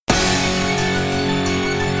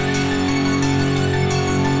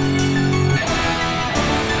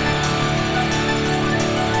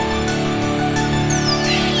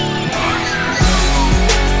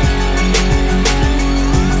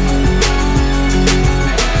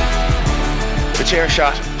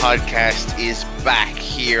ChairShot podcast is back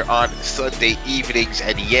here on Sunday evenings,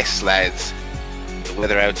 and yes, lads, the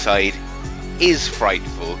weather outside is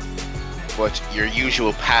frightful, but your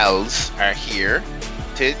usual pals are here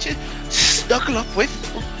to snuggle up with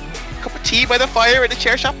a cup of tea by the fire and a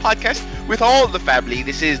ChairShot podcast with all the family.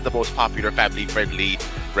 This is the most popular family-friendly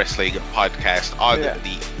wrestling podcast on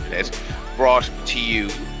the internet, brought to you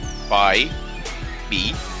by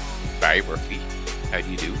me, Barry Murphy. How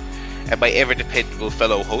do you do? And my ever-dependable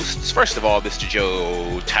fellow hosts. First of all, Mr.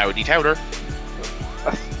 Joe Towdy Towner.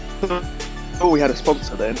 Oh, we had a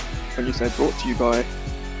sponsor then, and you said brought to you by...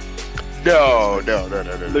 No.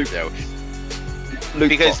 Luke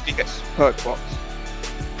Because Perk Box.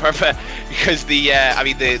 Perfect. Because the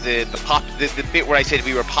bit where I said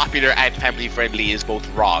we were popular and family friendly is both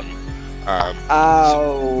wrong.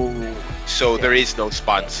 So there is no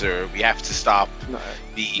sponsor. We have to stop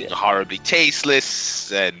being horribly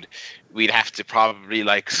tasteless, and we'd have to probably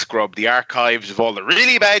scrub the archives of all the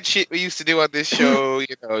really bad shit we used to do on this show,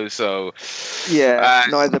 so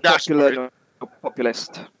neither popular nor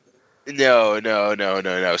populist. No.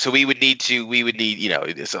 So we would need, so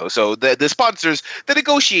the sponsors, the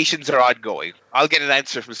negotiations are ongoing. I'll get an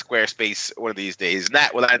answer from Squarespace one of these days.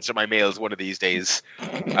 Nat will answer my mails one of these days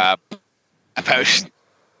about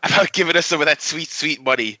giving us some of that sweet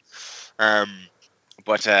money.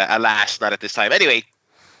 But alas, not at this time. Anyway,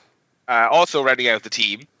 also rounding out the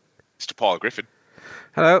team, Mr. Paul Griffin.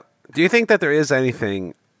 Hello. Do you think that there is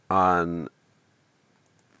anything in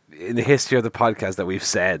the history of the podcast that we've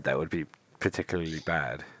said that would be particularly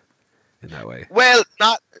bad in that way? Well,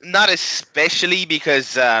 not especially,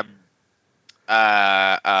 because I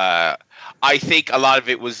think a lot of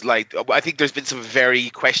it was I think there's been some very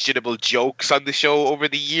questionable jokes on the show over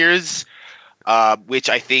the years, which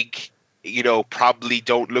I think probably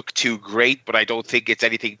don't look too great, but I don't think it's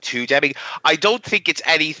anything too damning. I don't think it's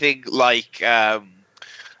anything like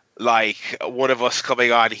one of us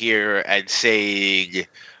coming on here and saying,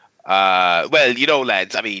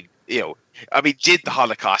 lads, did the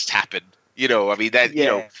Holocaust happen? No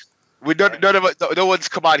one's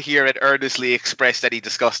come on here and earnestly expressed any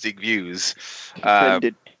disgusting views.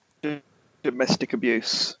 Domestic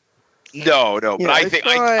abuse. No, but I think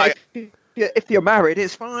if you're married,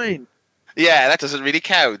 it's fine. Yeah, that doesn't really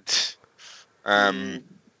count.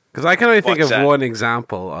 Because I can only think of one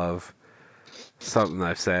example of something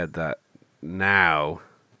I've said that now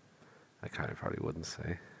I kind of probably wouldn't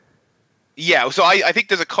say. Yeah, so I think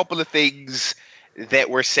there's a couple of things that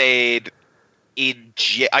were said in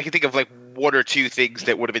I can think of one or two things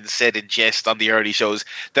that would have been said in jest on the early shows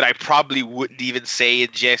that I probably wouldn't even say in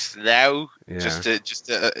jest now, just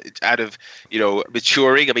out of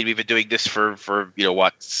maturing. I mean, we've been doing this for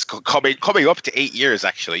coming up to 8 years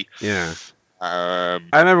actually. Yeah. I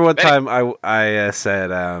remember one time I said,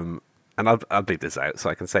 and I'll beat this out so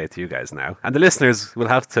I can say it to you guys now, and the listeners will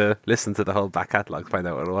have to listen to the whole back catalogue to find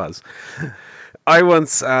out what it was. I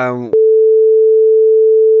once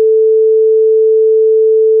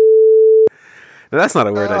now, that's not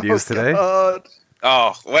a word I'd use today. God.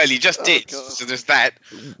 Oh, well, you just did. God. So there's that.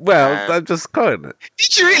 Well, I'm just quoting it.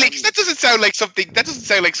 Did you really? 'Cause that doesn't sound like something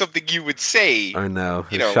you would say. I know.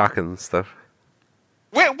 It's shocking stuff.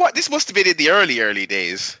 Wait, what? This must have been in the early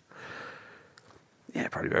days. Yeah,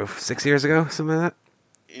 probably about 6 years ago, something like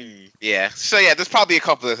that. Yeah. So yeah, there's probably a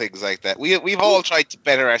couple of things like that. We've all tried to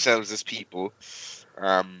better ourselves as people.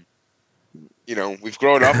 We've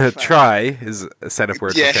grown up. Try is a set of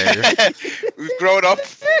words for failure. We've grown up,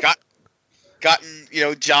 gotten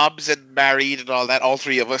jobs and married and all that. All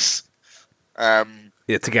three of us.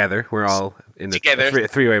 Together. We're all in a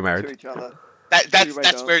three-way marriage. To each other.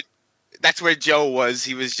 That's where Joe was.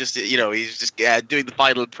 He was just doing the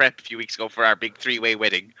final prep a few weeks ago for our big three-way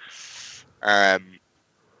wedding.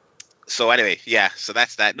 So anyway, yeah. So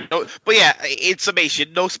that's that. No, but yeah, in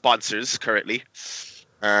summation, no sponsors currently.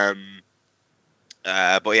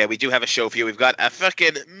 But yeah, we do have a show for you. We've got a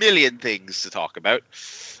fucking million things to talk about.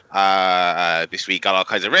 This week, got all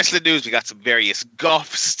kinds of wrestling news. We got some various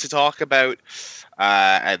guffs to talk about.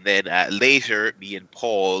 And then later, me and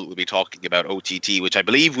Paul will be talking about OTT, which I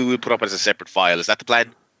believe we will put up as a separate file. Is that the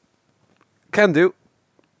plan? Can do.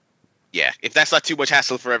 Yeah, if that's not too much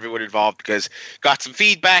hassle for everyone involved, because got some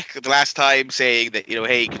feedback the last time saying that,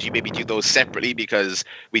 hey, could you maybe do those separately, because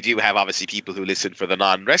we do have obviously people who listen for the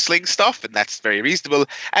non-wrestling stuff, and that's very reasonable.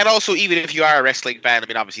 And also, even if you are a wrestling fan, I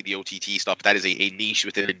mean, obviously the OTT stuff, that is a niche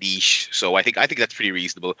within a niche, so I think that's pretty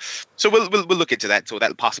reasonable. So we'll look into that, so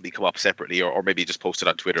that'll possibly come up separately, or maybe just post it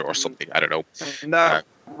on Twitter or something, I don't know. And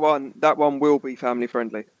that one will be family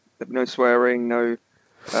friendly. There'll be no swearing, no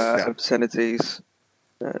obscenities.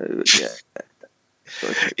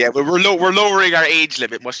 Yeah, but we're lowering our age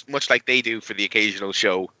limit, much like they do for the occasional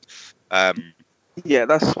show. Yeah,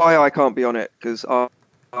 that's why I can't be on it, because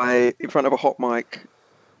I in front of a hot mic,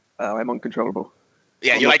 I'm uncontrollable.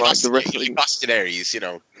 Yeah, you're like Boston-aries,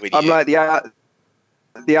 I'm like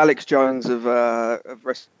the Alex Jones of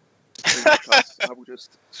wrestling. I will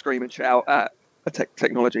just scream and shout at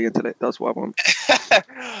technology until it does what I want.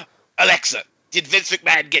 Alexa, did Vince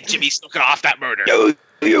McMahon get Jimmy Snuka off that murder?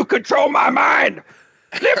 You control my mind,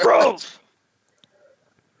 liberals.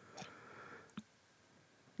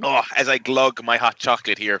 Oh, as I glug my hot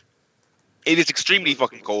chocolate here, it is extremely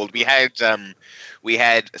fucking cold. We had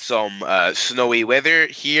some snowy weather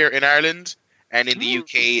here in Ireland and in the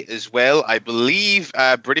UK as well. I believe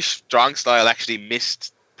British Strong Style actually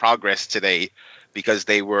missed progress today because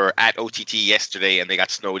they were at OTT yesterday and they got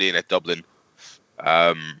snowed in at Dublin.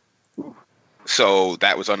 So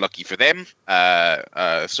that was unlucky for them.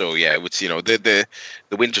 So yeah, it's the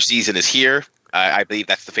winter season is here. I believe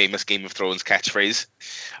that's the famous Game of Thrones catchphrase.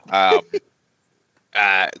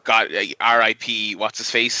 Got R.I.P. What's his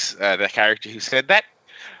face? The character who said that.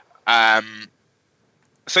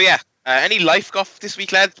 So yeah, any life guff this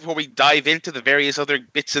week, lads? Before we dive into the various other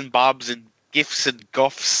bits and bobs and gifs and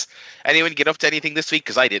guffs, anyone get up to anything this week?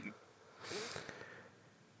 Because I didn't.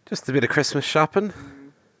 Just a bit of Christmas shopping.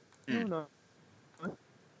 No.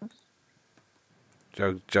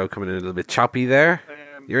 Joe coming in a little bit choppy there.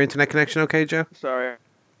 Your internet connection okay, Joe? Sorry,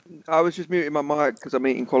 I was just muting my mic because I'm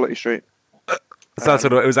eating Quality Street. So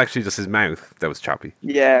it was actually just his mouth that was choppy.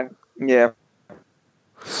 Yeah. No,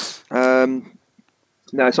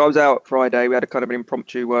 so I was out Friday. We had a kind of an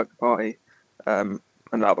impromptu work party,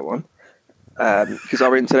 another one, because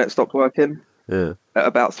our internet stopped working. Yeah. At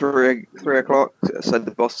about 3 o'clock. So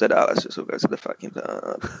the boss said, let's just all go to the fucking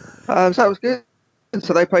pub. So that was good.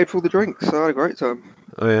 So they paid for all the drinks. So I had a great time.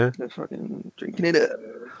 Oh, yeah? They're fucking drinking it up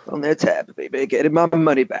on their tab, baby. Getting my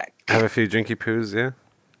money back. Have a few drinky poos, yeah?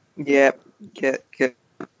 Yeah. Get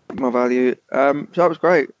my value. So that was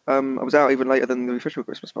great. I was out even later than the official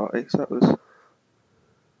Christmas party. So that was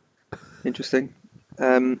interesting.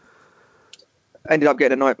 Ended up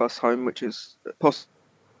getting a night bus home, which is possibly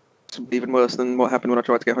even worse than what happened when I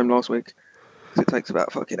tried to get home last week. It takes about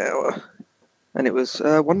a fucking hour. And it was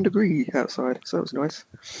 1 degree outside, so that was nice.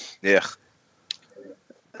 Yeah.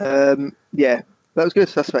 Yeah, that was good.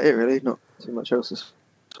 That's about it, really. Not too much else this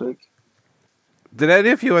week. Did any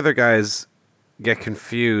of you other guys get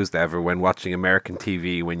confused ever when watching American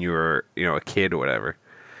TV when you were, a kid or whatever?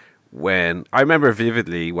 When I remember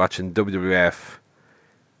vividly watching WWF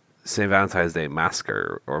St. Valentine's Day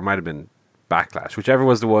Massacre, or it might have been Backlash, whichever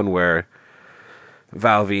was the one where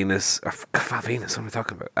Val Venus, what am I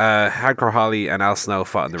talking about? Hardcore Holly and Al Snow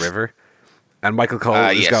fought in the river, and Michael Cole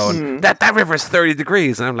is going, that river is 30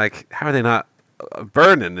 degrees, and I'm like, how are they not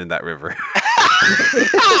burning in that river?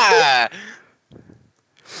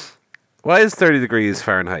 Why is 30 degrees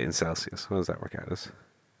Fahrenheit in Celsius? What does that work out as?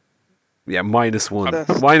 Yeah, -1.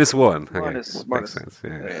 -1. Okay. Makes sense.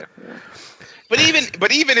 Yeah. But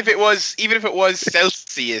even if it was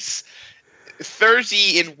Celsius,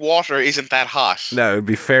 30 in water isn't that hot. No, it would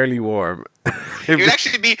be fairly warm.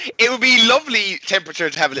 It would be lovely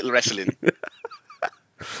temperature to have a little wrestling.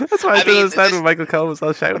 That's why I didn't understand when Michael Cole was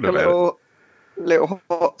all shouting like about it. Little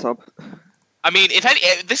hot tub. I mean,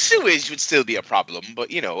 the sewage would still be a problem,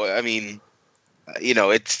 but it's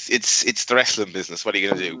the wrestling business. What are you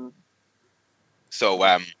gonna do? So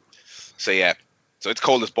yeah, so it's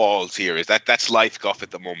cold as balls here. That's life guff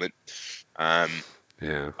at the moment.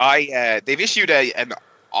 Yeah. They've issued an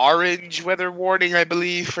orange weather warning, I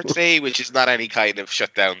believe, for today, which is not any kind of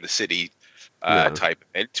shut down the city type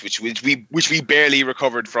event, which we barely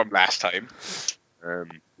recovered from last time.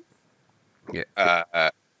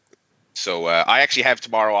 So I actually have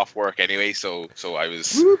tomorrow off work anyway, so I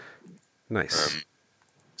was nice.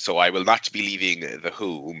 So I will not be leaving the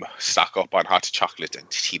home. Stock up on hot chocolate and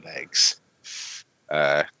tea bags.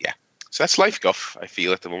 Yeah. So that's life guff, I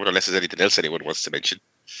feel, at the moment, unless there's anything else anyone wants to mention.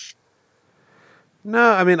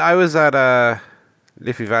 No, I mean, I was at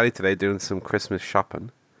Liffey Valley today doing some Christmas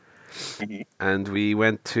shopping. And we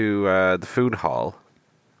went to the food hall.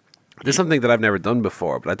 There's something that I've never done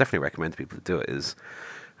before, but I definitely recommend people to do it, is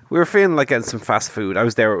we were feeling like getting some fast food. I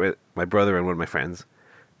was there with my brother and one of my friends.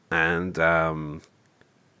 And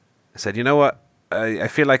I said, you know what? I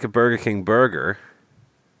feel like a Burger King burger,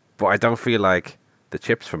 but I don't feel like the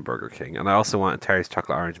chips from Burger King, and I also want a Terry's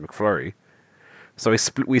Chocolate Orange McFlurry. So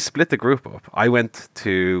we split the group up. I went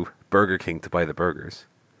to Burger King to buy the burgers,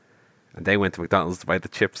 and they went to McDonald's to buy the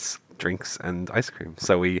chips, drinks, and ice cream.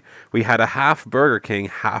 So we had a half Burger King,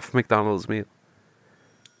 half McDonald's meal.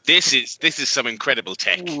 This is some incredible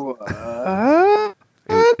tech. What?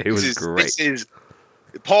 It was great.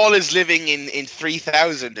 Paul is living in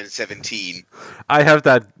 3017. I have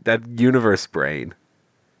that universe brain.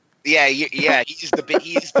 Yeah. He's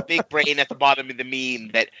the big brain at the bottom of the meme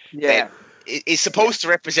that is supposed to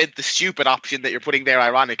represent the stupid option that you're putting there,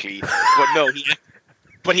 ironically. But no, he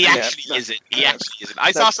actually isn't. He actually isn't.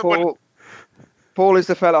 I saw someone. Paul is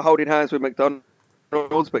the fella holding hands with McDonald's,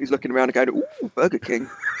 but he's looking around and going, "Ooh, Burger King,"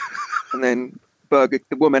 and then the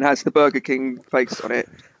woman has the Burger King face on it,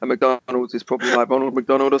 and McDonald's is probably like Ronald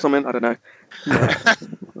McDonald or something. I don't know. I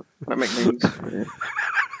don't make memes. Yeah.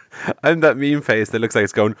 I'm that meme face that looks like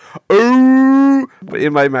it's going, "Oh," but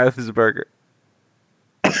in my mouth is a burger.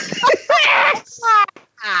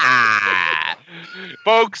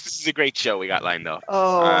 Folks, this is a great show we got lined up.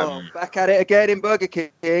 Back at it again in Burger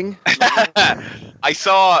King. I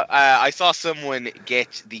saw someone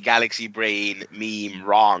get the Galaxy Brain meme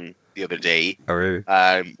wrong the other day. Oh, really?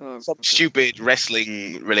 Some stupid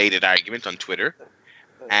wrestling-related argument on Twitter,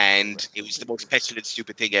 and it was the most petulant,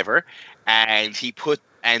 stupid thing ever. And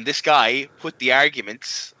this guy put the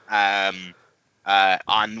arguments on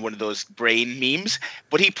one of those brain memes,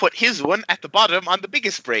 but he put his one at the bottom on the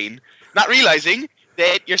biggest brain, not realizing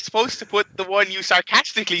that you're supposed to put the one you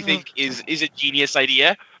sarcastically think is a genius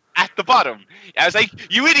idea at the bottom. I was like,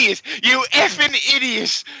 you idiot! You effing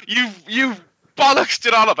idiot! You bollocksed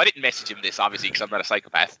it all up. I didn't message him this, obviously, because I'm not a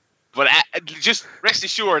psychopath. But just rest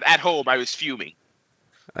assured, at home, I was fuming.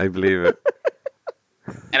 I believe it.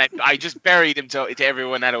 And I just buried him to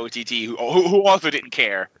everyone at OTT who also didn't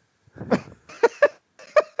care.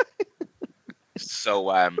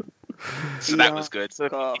 So that was good. So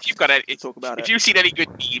if you've got if you've seen any good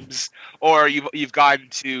memes, or you've gone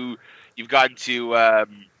to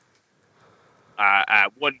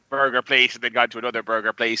one burger place and then gone to another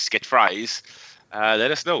burger place to get fries,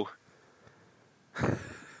 let us know. I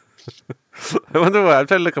wonder what I'm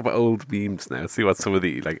trying to look up old memes now, see what some of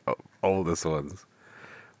the oldest ones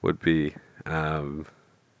would be. I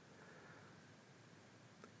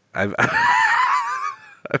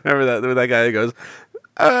remember that when that guy goes,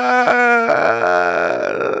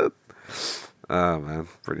 oh man,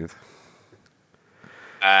 brilliant.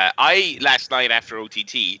 I last night after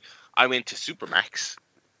OTT, I went to Supermax.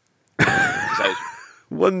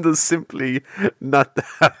 One does simply not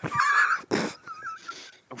have.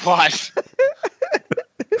 What?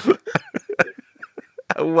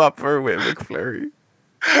 A Whopper with McFlurry.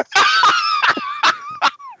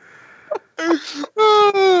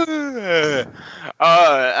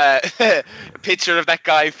 Picture of that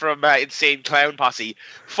guy from Insane Clown Posse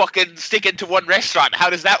fucking sticking to one restaurant. How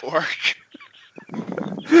does that work?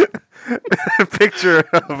 A picture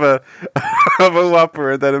of a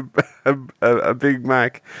Whopper and then a Big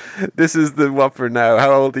Mac. This is the Whopper now.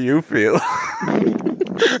 How old do you feel?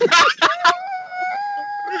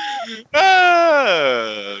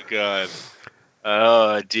 Oh God.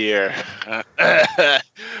 Oh dear.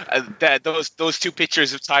 Those two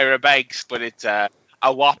pictures of Tyra Banks, but it's a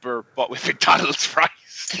Whopper but with McDonald's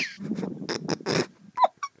fries.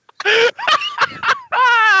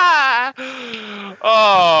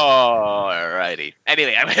 Oh, alrighty.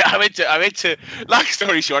 Anyway, I went to. Long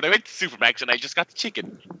story short, I went to Supermax and I just got the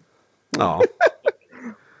chicken. Oh.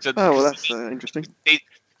 So well, that's interesting.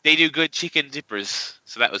 They do good chicken dippers,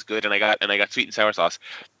 so that was good, and I got sweet and sour sauce.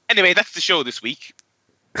 Anyway, that's the show this week.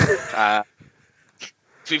 So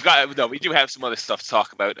we do have some other stuff to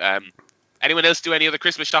talk about. Anyone else do any other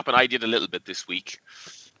Christmas shopping? I did a little bit this week.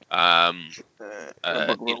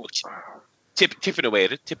 Tipping away.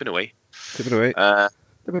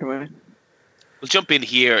 We'll jump in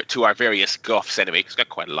here to our various guffs anyway, because we've got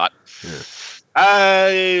quite a lot.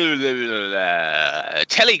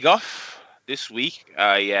 TELLYGUFF this week.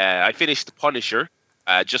 I finished The Punisher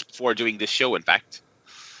just before doing this show, in fact.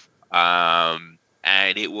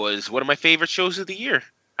 And it was one of my favorite shows of the year,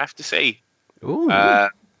 I have to say. Ooh.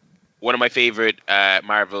 One of my favorite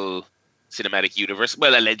Marvel Cinematic Universe.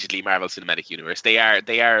 Well, allegedly Marvel Cinematic Universe. They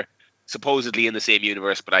are supposedly in the same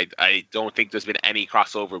universe, but I don't think there's been any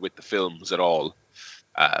crossover with the films at all,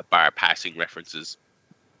 bar passing references.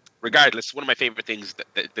 Regardless, one of my favorite things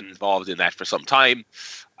that's been involved in that for some time.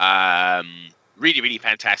 Really, really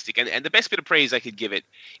fantastic. And the best bit of praise I could give it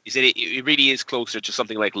is that it really is closer to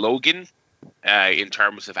something like Logan in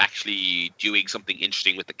terms of actually doing something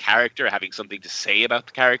interesting with the character, having something to say about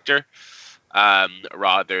the character,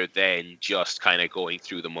 rather than just kind of going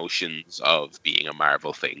through the motions of being a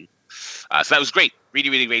Marvel thing. So that was great. Really,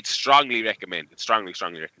 really great. Strongly recommended. Strongly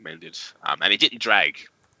recommended. And it didn't drag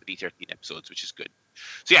for the 13 episodes, which is good.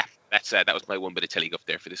 So yeah, that was my one bit of TELLYGUFF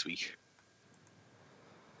there for this week.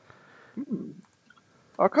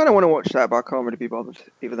 I kind of want to watch that, but I can't really be bothered,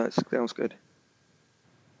 even though it sounds good.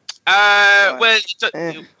 Well,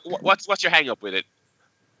 what's your hang up with it?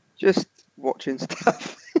 Just watching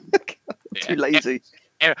stuff. Too lazy.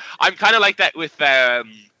 I'm kind of like that with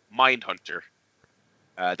Mindhunter.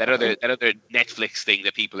 That other Netflix thing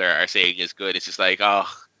that people are saying is good. It's just like, I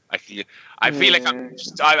feel like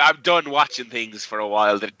I'm done watching things for a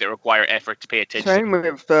while that require effort to pay attention. Same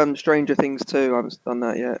with Stranger Things too. I haven't done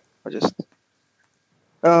that yet.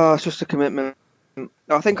 It's just a commitment.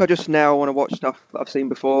 I think I just now want to watch stuff that I've seen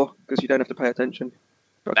before because you don't have to pay attention.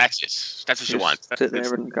 That's what you want. Sit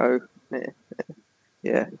there and go,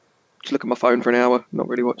 yeah. Just look at my phone for an hour, not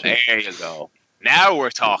really watching. There you go. Now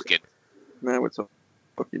we're talking. Now we're talking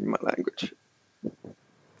my language.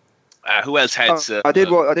 Who else had? I did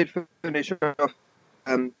finish off.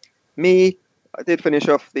 I did finish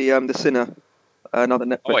off the Sinner, another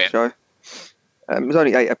Netflix show. It was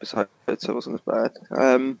only 8 episodes, so it wasn't as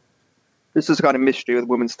bad. This is a kind of mystery where the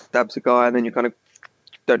woman stabs a guy, and then you kind of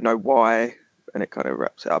don't know why, and it kind of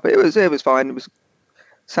wraps it up. But it was fine. It was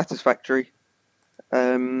satisfactory.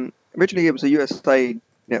 Originally, it was a USA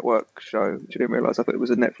Network show, which I didn't realise. I thought it was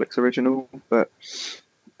a Netflix original, but it's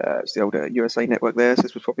the older USA Network there, so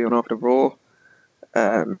this was probably on after Raw.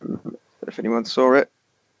 But if anyone saw it,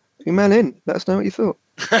 email in. Let us know what you thought.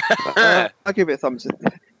 I'll give it a thumbs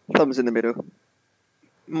in the middle.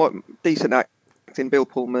 Decent acting, Bill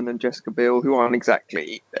Pullman and Jessica Biel, who aren't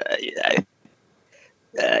exactly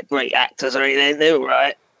great actors or anything. They were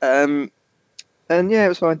right. And yeah, it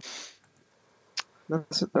was fine.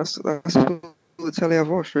 That's all the telly I've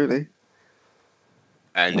watched, really.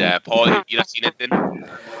 And Paul, you not seen it then?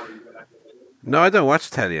 No, I don't watch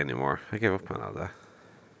telly anymore. I gave up on all that.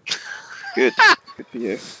 Good for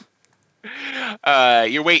you.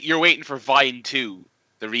 You're waiting for Vine 2,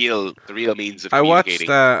 the real means of communicating.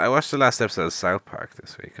 I watched the last episode of South Park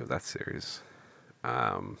this week of that series.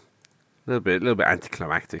 A little bit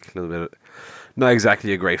anticlimactic, a little bit not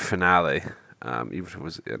exactly a great finale. Even if it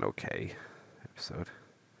was an okay episode.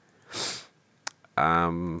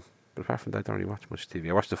 But apart from that, I don't really watch much TV.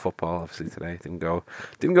 I watched the football obviously today. Didn't go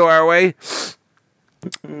our way.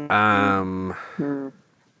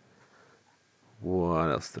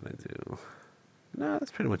 What else did I do? No,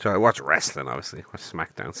 that's pretty much all. I watch wrestling, obviously. Watch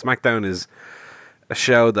SmackDown. SmackDown is a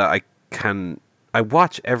show that I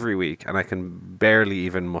watch every week, and I can barely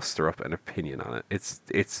even muster up an opinion on it.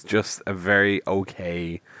 It's just a very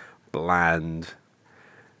okay, bland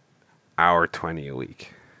hour 20 a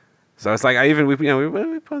week. So it's like we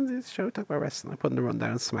put on this show, talk about wrestling. I put in the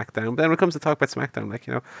rundown SmackDown. But then when it comes to talk about SmackDown,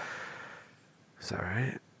 it's all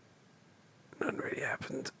right. Nothing really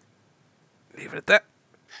happened. Leave it at that.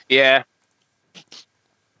 Yeah.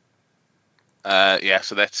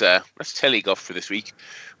 So that's TELLYGUFF for this week.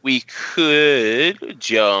 We could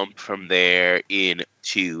jump from there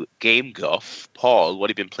into GAMEGUFF. Paul, what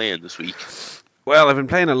have you been playing this week? Well, I've been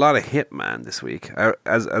playing a lot of Hitman this week.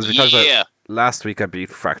 As we talked about last week, I beat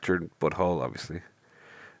Fractured Butthole, obviously.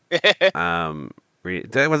 Had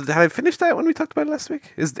I finished that when we talked about it last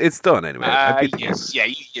week? It's done anyway. Yes,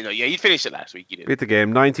 you finished it last week. You did. Beat the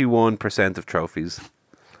game, 91% of trophies.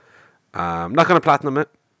 I'm not going to platinum it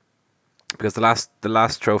because the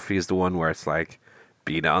last trophy is the one where it's like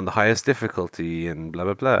beat it on the highest difficulty and blah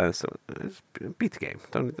blah blah. So beat the game. I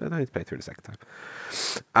don't need to play through the second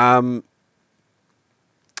time.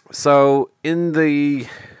 So in the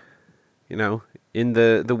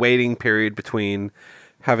waiting period between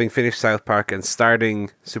having finished South Park and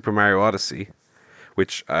starting Super Mario Odyssey,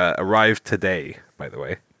 which arrived today, by the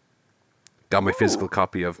way. Got my physical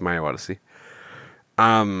copy of Mario Odyssey.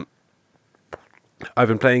 I've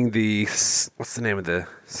been playing what's the name of the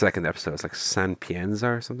second episode? It's like San Pienza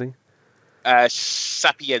or something?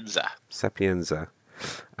 Sapienza.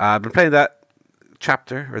 I've been playing that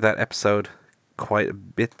chapter, or that episode, quite a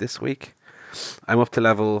bit this week. I'm up to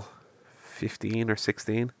level 15 or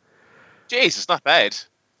 16. Jeez, it's not bad.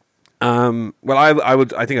 Well,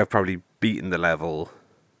 I think I've probably beaten the level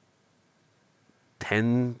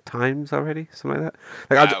 10 times already, something like that.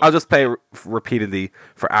 Like I'll just play repeatedly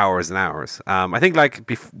for hours and hours. I think by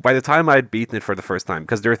the time I'd beaten it for the first time,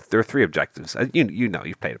 because there are 3 objectives.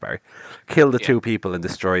 You've played it, Barry. Kill the 2 people and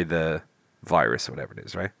destroy the virus or whatever it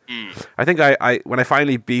is, right? I think I when I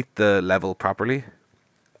finally beat the level properly,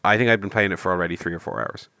 I think I'd been playing it for already 3 or 4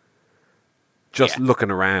 hours. Just looking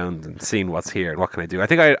around and seeing what's here and what can I do. I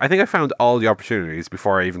think I found all the opportunities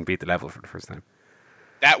before I even beat the level for the first time.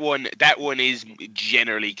 That one is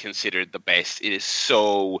generally considered the best. It is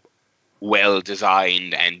so well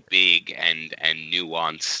designed and big and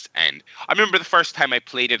nuanced. And I remember the first time I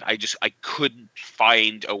played it, I couldn't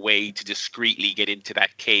find a way to discreetly get into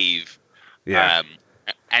that cave. Yeah.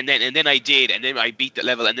 And then I did, and then I beat the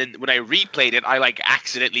level, and then when I replayed it, I like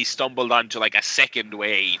accidentally stumbled onto like a second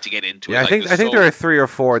way to get into it. Yeah, like, I think there are 3 or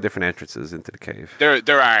 4 different entrances into the cave.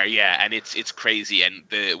 There are, yeah, and it's crazy. And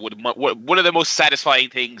one of the most satisfying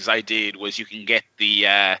things I did was you can get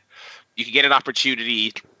an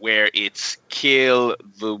opportunity where it's kill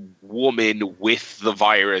the woman with the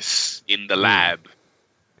virus in the lab.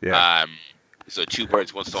 Yeah. So 2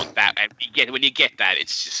 birds, 1 stone. When you get that,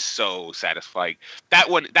 it's just so satisfying. That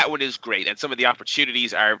one is great, and some of the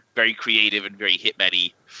opportunities are very creative and very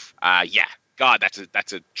Hitman-y. Yeah, God,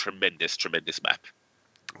 that's a tremendous map.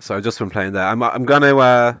 So I've just been playing that. I'm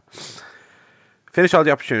gonna finish all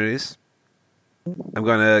the opportunities. I'm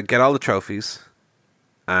gonna get all the trophies,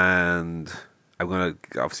 and I'm gonna,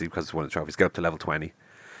 obviously because it's one of the trophies, get up to level 20,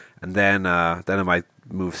 and then I might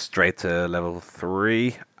move straight to level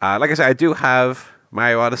 3. Like I said, I do have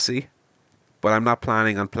Mario Odyssey, but I'm not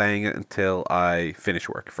planning on playing it until I finish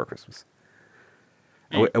work for Christmas.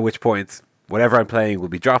 At which point, whatever I'm playing will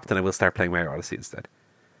be dropped, and I will start playing Mario Odyssey instead.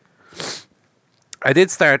 I did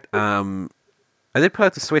start. I did put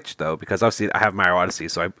out the Switch though, because obviously I have Mario Odyssey,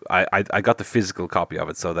 so I got the physical copy of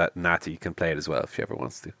it so that Natty can play it as well if she ever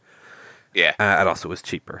wants to. Yeah. It also was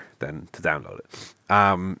cheaper than to download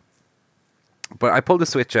it. But I pulled the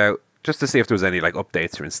Switch out just to see if there was any like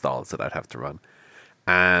updates or installs that I'd have to run.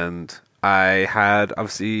 And I had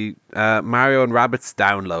obviously Mario and Rabbids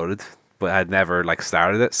downloaded, but I had never like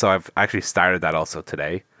started it. So I've actually started that also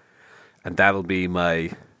today. And that'll be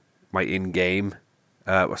my in-game,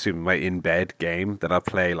 my in-bed game that I'll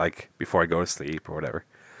play like before I go to sleep or whatever.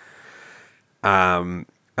 And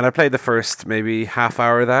I played the first maybe half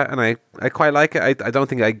hour of that, and I quite like it. I don't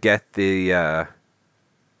think I get the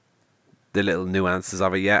little nuances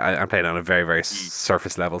of it yet. I'm playing on a very, very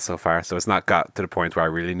surface level so far, so it's not got to the point where I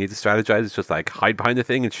really need to strategize. It's just like hide behind the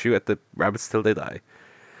thing and shoot at the rabbits till they die.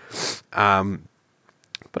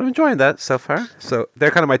 But I'm enjoying that so far. So they're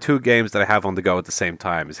kind of my 2 games that I have on the go at the same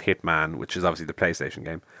time. Is Hitman, which is obviously the PlayStation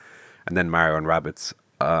game, and then Mario and Rabbids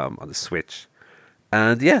on the Switch.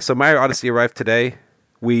 And yeah, so Mario Odyssey arrived today.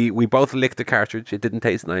 We both licked the cartridge. It didn't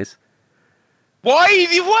taste nice.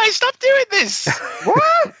 Why stop doing this?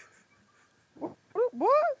 What?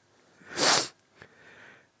 What?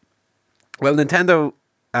 Well, Nintendo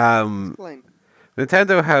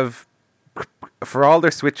have, for all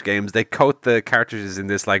their Switch games, they coat the cartridges in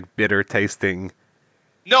this like bitter tasting.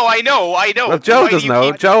 No, I know. Well, Joe does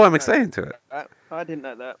know. Joe, I'm explaining to it. I didn't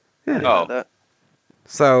know that. Yeah. I didn't know that.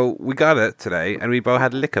 So we got it today, and we both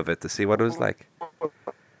had a lick of it to see what it was like.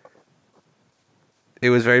 It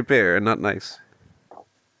was very bitter and not nice.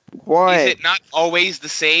 Why? Is it not always the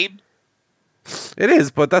same? It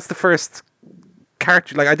is, but that's the first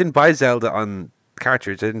cartridge. Like, I didn't buy Zelda on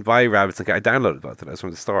cartridge. I didn't buy Rabbids. Like, I downloaded both of those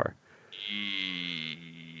from the store.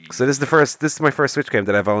 So this is my first Switch game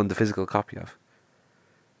that I've owned the physical copy of.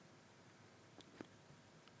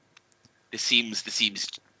 This seems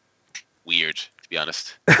weird, to be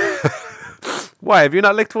honest. Why? Have you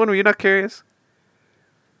not licked one? Were you not curious?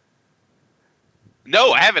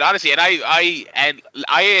 No, I haven't, honestly. And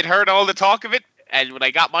I had heard all the talk of it, and when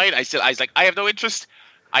I got mine, I was like, I have no interest.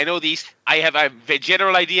 I know these. I have a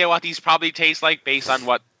general idea what these probably taste like based on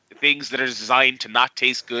what things that are designed to not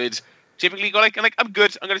taste good typically go like. I'm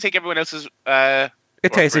good. I'm going to take everyone else's.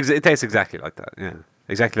 It tastes exactly like that. Yeah,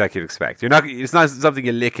 exactly like you'd expect. It's not something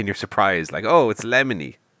you lick and you're surprised. Like, oh, it's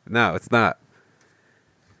lemony. No, it's not.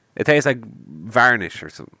 It tastes like varnish or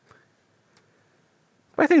something.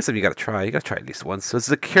 But I think it's something you got to try. You got to try at least once. So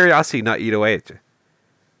it's a curiosity, not eat away at you.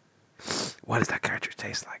 What does that cartridge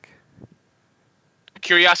taste like?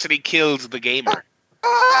 Curiosity kills the gamer.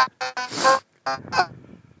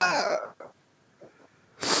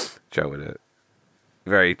 Joe with it.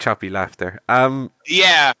 Very choppy laughter.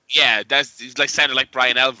 Yeah, it's like sounded like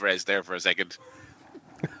Brian Alvarez there for a second.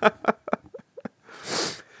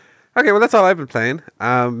 Okay, well that's all I've been playing.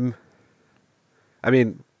 I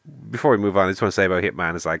mean, before we move on, I just want to say about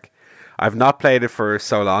Hitman is like, I've not played it for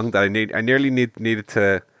so long that I nearly needed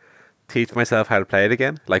to teach myself how to play it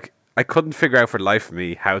again. Like, I couldn't figure out for the life of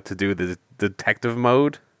me how to do the detective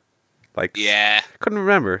mode. Like, yeah, couldn't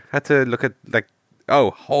remember. Had to look at like,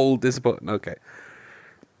 oh, hold this button. Okay.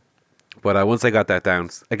 But once I got that down,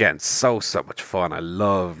 again, so much fun. I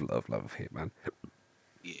love Hitman.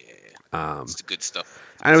 Yeah, it's the good stuff.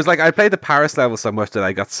 And it was like, I played the Paris level so much that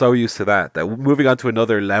I got so used to that moving on to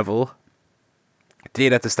another level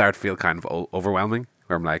did at the start feel kind of overwhelming.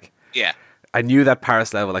 Where I'm like, yeah, I knew that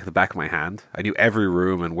Paris level like the back of my hand. I knew every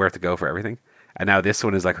room and where to go for everything. And now this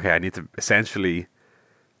one is like, okay, I need to essentially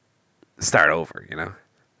start over,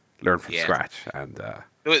 learn from scratch. And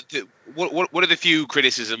one of the few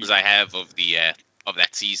criticisms I have of the of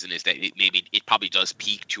that season is that it probably does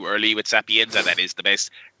peak too early with Sapienza. That is the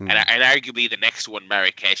best, and arguably the next one,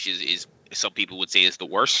 Marrakesh, is some people would say is the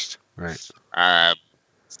worst. Right.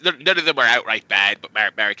 None of them are outright bad, but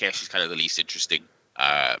Marrakesh is kind of the least interesting.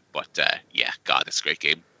 But God, it's a great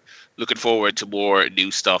game. Looking forward to more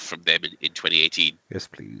new stuff from them in 2018. Yes,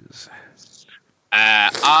 please.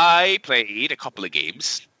 I played a couple of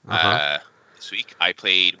games this week. I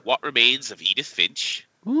played What Remains of Edith Finch,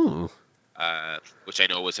 which I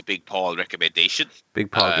know was a big Paul recommendation. Big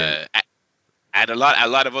Paul game. And a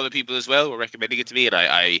lot of other people as well were recommending it to me, and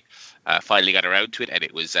I finally got around to it, and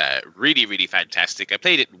it was really, really fantastic. I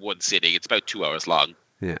played it in one sitting. It's about 2 hours long.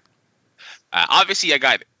 Yeah. Obviously, I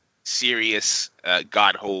got serious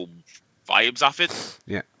Gone Home vibes off it.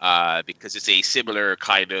 Yeah. Because it's a similar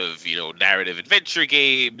kind of narrative adventure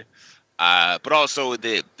game, but also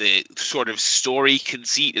the sort of story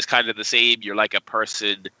conceit is kind of the same. You're like a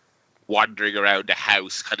person wandering around a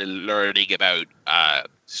house, kind of learning about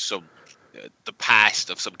the past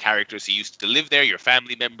of some characters who used to live there, your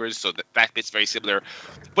family members. So that bit's very similar,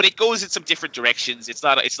 but it goes in some different directions. It's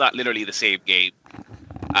not literally the same game.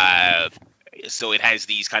 So it has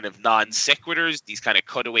these kind of non sequiturs, these kind of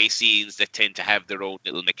cutaway scenes that tend to have their own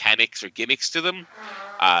little mechanics or gimmicks to them,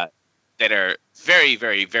 that are very,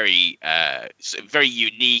 very, very, very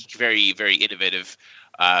unique, very, very innovative,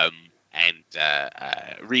 and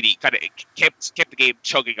really kind of kept the game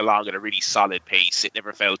chugging along at a really solid pace. It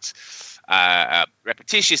never felt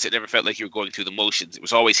repetitious. It never felt like you were going through the motions. It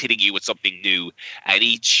was always hitting you with something new, and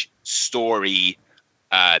each story,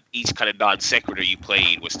 each kind of non sequitur you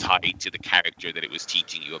played was tied to the character that it was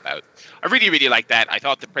teaching you about. I really, really liked that. I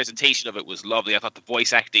thought the presentation of it was lovely. I thought the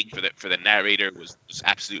voice acting for the narrator was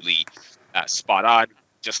absolutely spot on.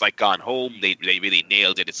 Just like Gone Home, they really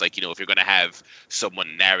nailed it. It's like, if you're going to have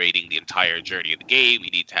someone narrating the entire journey of the game,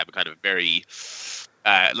 you need to have a kind of very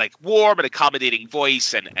warm and accommodating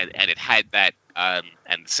voice, and it had that, and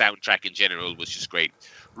the soundtrack in general was just great.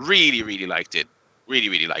 Really, really liked it. Really,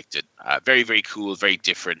 really liked it. Very, very cool, very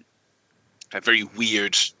different, very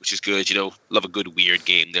weird, which is good. Love a good weird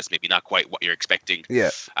game that's maybe not quite what you're expecting.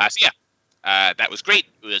 Yeah. That was great.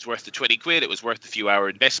 It was worth the 20 quid. It was worth the few hour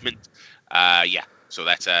investment. So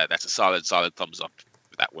that's a solid thumbs up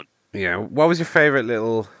for that one. Yeah. What was your favorite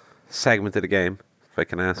little segment of the game, if I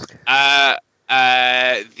can ask?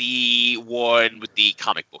 The one with the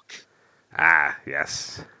comic book. Ah,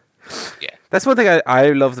 yes. Yeah. That's one thing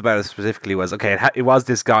I loved about it specifically was, okay, it was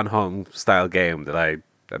this Gone Home style game that I'm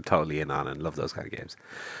totally in on and love those kind of games.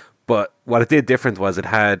 But what it did different was it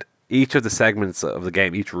had each of the segments of the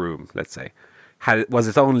game, each room, let's say, was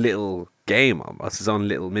its own little game almost, its own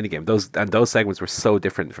little mini game. Those segments were so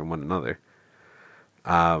different from one another.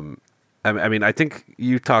 I mean, I think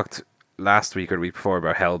you talked last week or the week before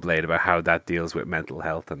about Hellblade, about how that deals with mental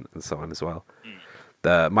health and so on as well.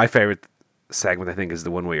 My favorite segment, I think, is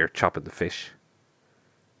the one where you're chopping the fish.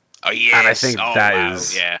 Oh yes, and I think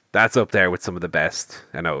that's up there with some of the best.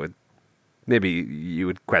 I know maybe you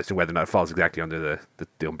would question whether or not it falls exactly under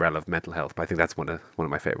the umbrella of mental health, but I think that's one of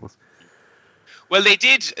my favorite ones. Well, they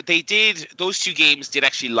did. Those two games did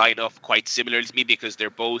actually line up quite similar to me because they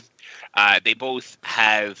both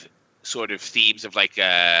have sort of themes of like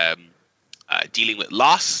dealing with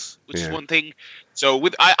loss, which is one thing. So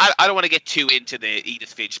I don't want to get too into the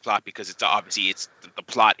Edith Finch plot because it's the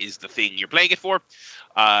plot is the thing you're playing it for.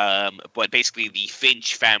 But basically the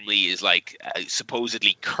Finch family is like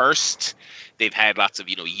supposedly cursed. They've had lots of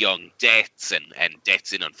young deaths and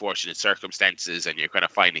deaths in unfortunate circumstances, and you're kind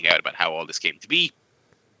of finding out about how all this came to be.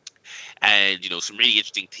 And some really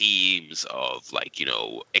interesting themes of like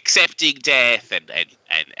accepting death and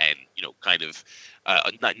kind of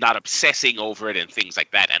not obsessing over it and things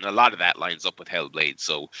like that, and a lot of that lines up with Hellblade.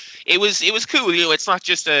 So it was cool. It's not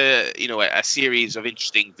just a series of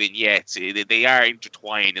interesting vignettes. They are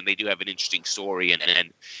intertwined and they do have an interesting story, and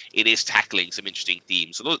it is tackling some interesting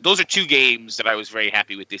themes. So those are two games that I was very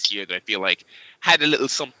happy with this year that I feel like had a little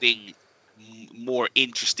something more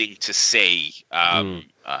interesting to say than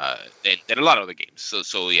a lot of other games.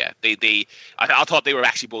 So yeah, I thought they were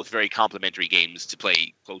actually both very complementary games to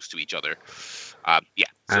play close to each other.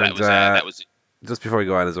 That was it. Just before we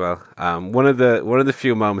go on as well, one of the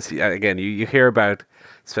few moments, again, you hear about,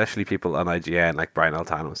 especially people on IGN like Brian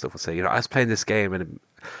Altano and stuff will say, I was playing this game and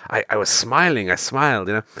I was smiling, I smiled,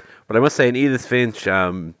 but I must say in Edith Finch,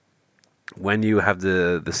 when you have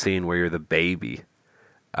the scene where you're the baby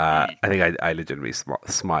I think I legitimately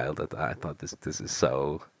smiled at that. I thought this is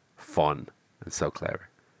so fun and so clever.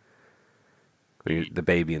 The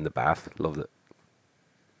baby in the bath, loved it.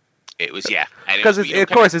 It was, yeah. Because of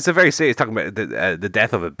course it's a very serious talking about the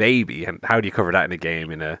death of a baby, and how do you cover that in a game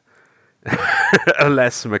in a a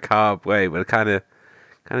less macabre way? But it kind of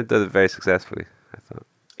does it very successfully, I thought.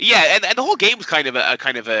 Yeah, and the whole game was kind of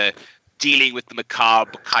a dealing with the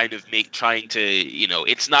macabre, kind of trying to,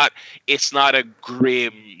 it's not a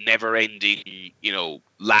grim, never-ending,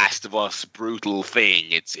 Last of Us brutal thing.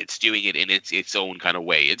 It's doing it in its own kind of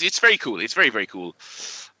way. It's very cool. It's very, very cool.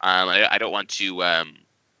 I don't want to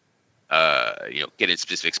get into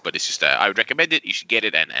specifics, but it's just I would recommend it. You should get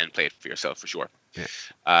it and play it for yourself for sure.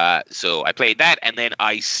 Yeah. So I played that, and then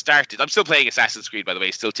I'm still playing Assassin's Creed, by the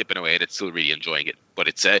way, still tipping away at it, still really enjoying it. But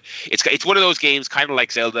it's one of those games, kind of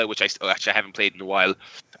like Zelda, which I haven't played in a while.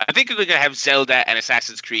 I think I'm going to have Zelda and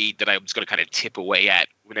Assassin's Creed that I'm just going to kind of tip away at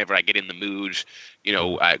whenever I get in the mood,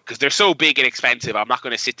 because they're so big and expensive. I'm not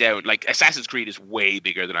going to sit down. Like, Assassin's Creed is way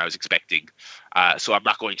bigger than I was expecting, so I'm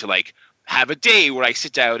not going to have a day where I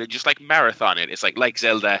sit down and just marathon it. It's like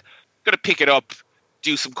Zelda, I'm going to pick it up,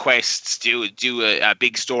 do some quests, do a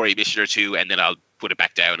big story mission or two, and then I'll put it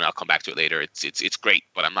back down and I'll come back to it later. It's great,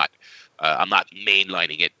 but I'm not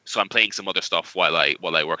mainlining it. So I'm playing some other stuff while I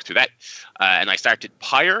work through that. And I started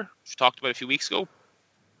Pyre, which we talked about a few weeks ago.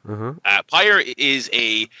 Pyre is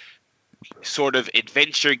a sort of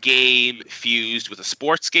adventure game fused with a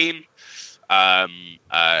sports game.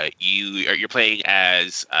 You're playing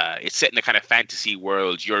as it's set in a kind of fantasy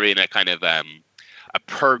world. You're in a kind of a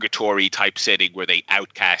purgatory type setting where they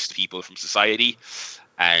outcast people from society,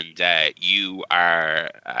 and you're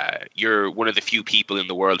one of the few people in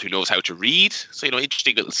the world who knows how to read. So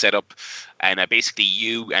interesting little setup, and basically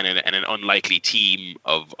you and an unlikely team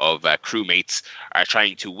of crewmates are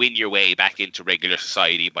trying to win your way back into regular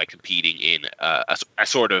society by competing in a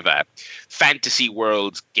sort of a fantasy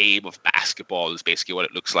world game of basketball. Is basically what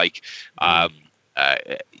it looks like.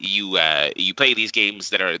 You play these games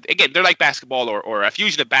that are, again, they're like basketball or a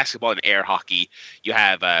fusion of basketball and air hockey. You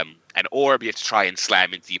have an orb you have to try and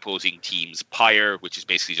slam into the opposing team's pyre, which is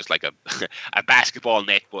basically just like a basketball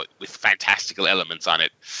net but with fantastical elements on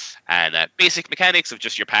it. And basic mechanics of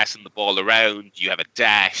just you're passing the ball around. You have a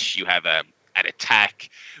dash. You have an attack.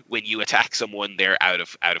 When you attack someone, they're out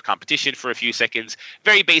of competition for a few seconds.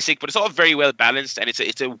 Very basic, but it's all very well balanced, and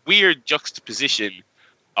it's a weird juxtaposition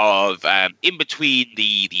of in between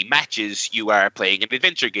the matches. You are playing an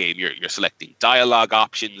adventure game. You're selecting dialogue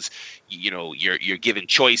options. You're given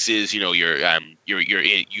choices. You and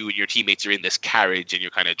your teammates are in this carriage, and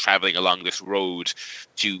you're kind of traveling along this road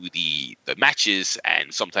to the matches.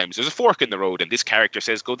 And sometimes there's a fork in the road, and this character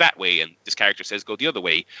says go that way, and this character says go the other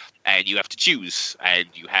way, and you have to choose. And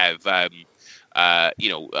you have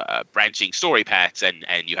branching story paths, and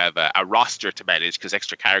you have a roster to manage because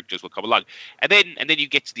extra characters will come along, and then you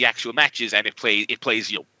get to the actual matches, and it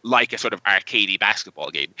plays like a sort of arcadey basketball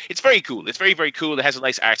game. It's very cool. It's very, very cool. It has a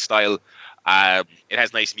nice art style. It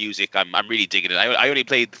has nice music. I'm really digging it. I only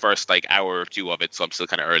played the first hour or two of it, so I'm still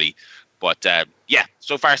kind of early. But yeah,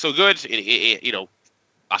 so far so good.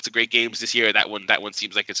 Lots of great games this year. That one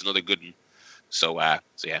seems like it's another good one. So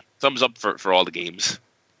yeah, thumbs up for all the games.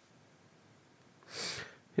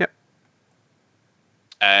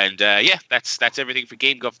 And yeah, that's everything for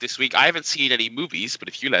GameGuff this week. I haven't seen any movies, but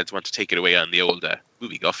if you lads want to take it away on the old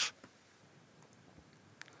MovieGuff.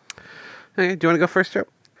 Hey, do you want to go first, Joe?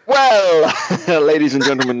 Well, ladies and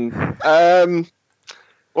gentlemen, what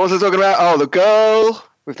was I talking about? Oh, the girl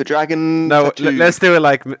with the dragon. No, let's do it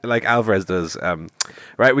like Alvarez does.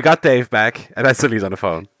 Right, we got Dave back, and that's he's on the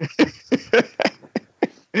phone.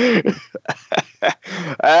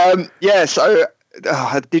 Yeah, so.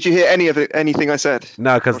 Did you hear anything I said?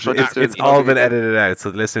 No, because it's all been edited out,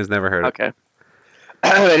 so the listeners never heard it. Okay.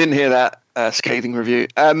 They didn't hear that scathing review.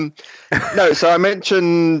 No, so I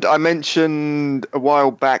mentioned a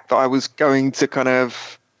while back that I was going to kind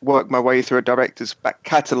of work my way through a director's back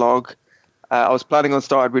catalogue. I was planning on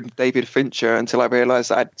starting with David Fincher until I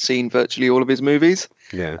realised I'd seen virtually all of his movies,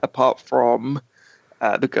 apart from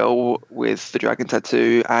The Girl with the Dragon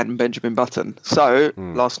Tattoo and Benjamin Button. So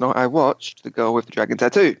last night I watched The Girl with the Dragon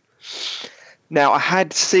Tattoo. Now, I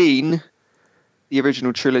had seen the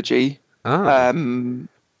original trilogy starring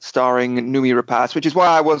Noomi Rapace, which is why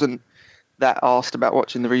I wasn't that asked about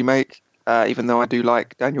watching the remake, even though I do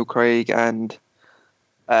like Daniel Craig and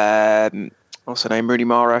what's her name, Rooney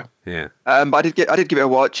Mara. Yeah. But I did give it a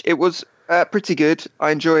watch. It was pretty good. I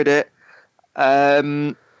enjoyed it.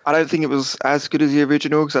 I don't think it was as good as the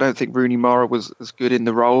original because I don't think Rooney Mara was as good in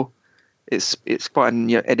the role. it's quite an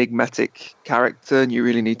enigmatic character, and you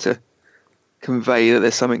really need to convey that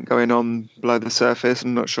there's something going on below the surface.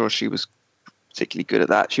 I'm not sure she was particularly good at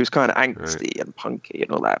that. She was kind of angsty and punky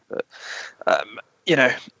and all that, but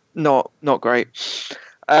not great.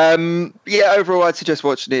 Overall, I'd suggest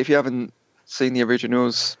watching it. If you haven't seen the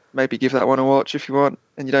originals, maybe give that one a watch if you want,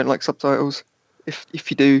 and you don't like subtitles. If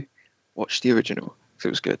you do, watch the original because it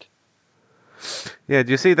was good. Yeah,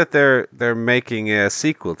 do you see that they're making a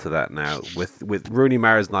sequel to that now with Rooney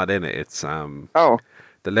Mara's not in it? It's the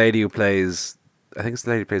lady who plays, I think it's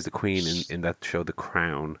the lady who plays the Queen in that show The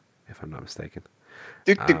Crown, if I'm not mistaken.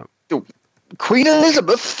 Queen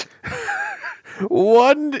Elizabeth.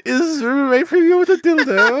 One is right for you with a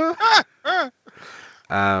dildo.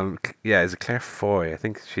 Is it Claire Foy? I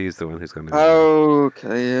think she's the one who's going to. Oh,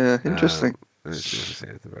 okay, yeah, interesting. Let's see if I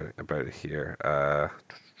say about it here.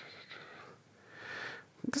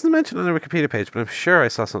 It doesn't mention it on the Wikipedia page, but I'm sure I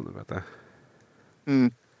saw something about that.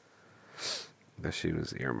 That she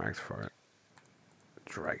was earmarked for it.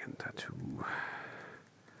 Dragon tattoo.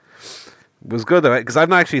 It was good though, because I've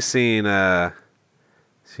not actually seen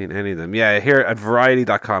any of them. Yeah, here at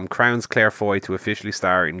Variety.com, crowns Claire Foy to officially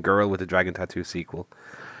star in Girl with a Dragon Tattoo sequel.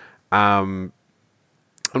 I'm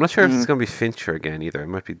not sure if it's going to be Fincher again either. It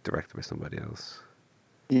might be directed by somebody else.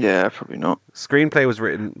 Yeah, probably not. Screenplay was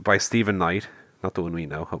written by Stephen Knight. Not the one we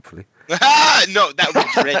know, hopefully. No, that would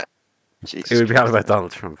be great. It would be all about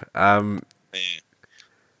Donald Trump.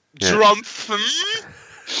 Trump.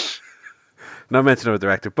 Not mention of a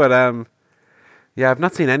director, but I've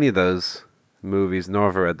not seen any of those movies, nor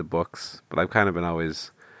have I read the books, but I've kind of been always,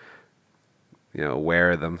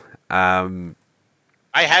 aware of them.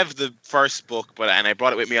 I have the first book, and I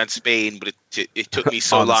brought it with me on Spain, but it took me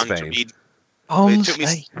so long to read.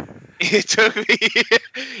 It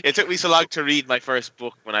took me so long to read my first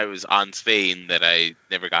book when I was on Spain that I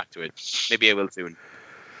never got to it. Maybe I will soon.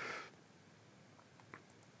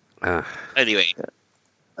 Anyway.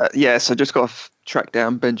 So just got to track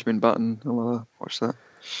down Benjamin Button. I'll watch that.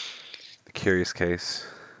 The Curious Case.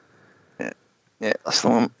 Yeah, that's the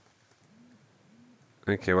one.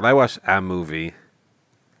 Okay, well, I watched a movie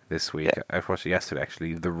this week. Yeah. I watched it yesterday,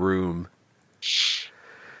 actually. The Room.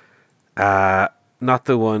 Not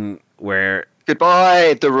the one where...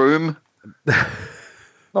 Goodbye, The Room.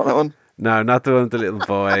 Not that one. No, not the one with the little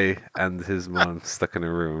boy and his mom stuck in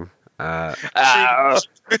a room.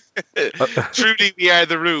 Truly, we are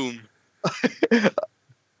The Room.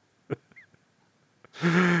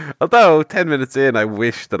 Although, 10 minutes in, I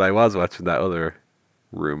wish that I was watching that other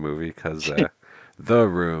Room movie, because The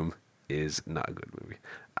Room is not a good movie.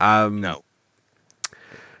 No.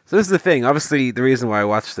 So this is the thing. Obviously, the reason why I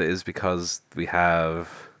watched it is because we have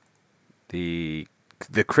the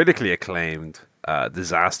critically acclaimed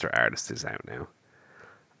Disaster Artist is out now.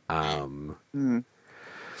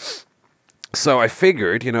 So I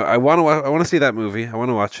figured, I want to see that movie. I want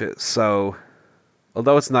to watch it. So,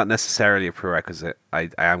 although it's not necessarily a prerequisite, I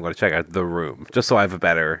am going to check out The Room, just so I have a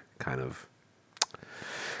better kind of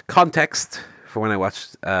context for when I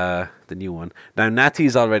watch the new one. Now,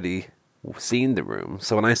 Natty's already seen The Room,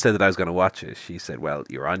 so when I said that I was going to watch it, she said, "Well,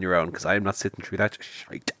 you're on your own because I am not sitting through that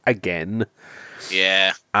shite again."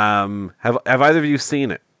 Yeah. Have either of you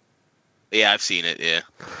seen it? Yeah, I've seen it. Yeah.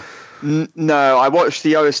 No, I watched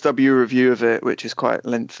the OSW review of it, which is quite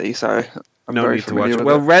lengthy, so I'm no very need to watch it. with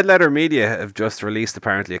Well, it. Red Letter Media have just released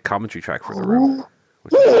apparently a commentary track for The Room.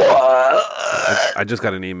 I just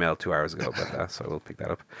got an email 2 hours ago about that, so we'll pick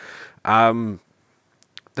that up.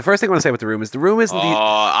 The first thing I want to say about The Room is The Room isn't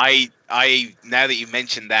I now that you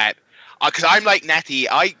mentioned that, because I'm like Natty,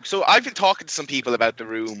 so I've been talking to some people about The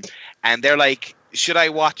Room, and they're like, should I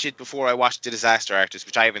watch it before I watch The Disaster Artist,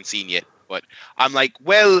 which I haven't seen yet, but I'm like,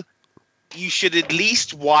 well, you should at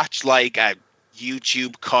least watch like a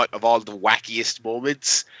YouTube cut of all the wackiest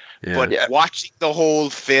moments. Yeah. But watching the whole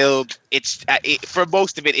film, it's for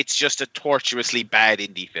most of it, it's just a tortuously bad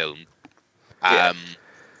indie film.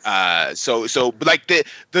 So like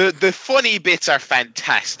the funny bits are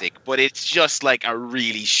fantastic, but it's just like a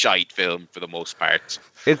really shite film for the most part.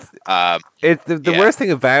 The worst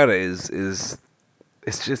thing about it is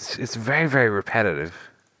it's very, very repetitive.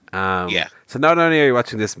 So not only are you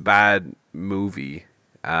watching this bad movie,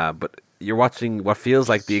 but you're watching what feels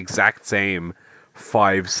like the exact same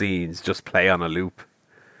 5 scenes just play on a loop.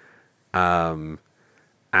 And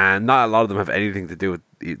not a lot of them have anything to do with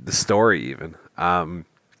the story even.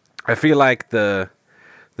 I feel like the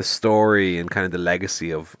story and kind of the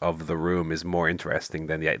legacy of The Room is more interesting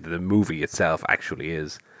than the movie itself actually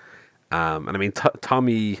is. And I mean,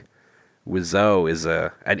 Tommy Wiseau is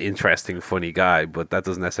an interesting, funny guy, but that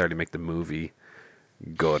doesn't necessarily make the movie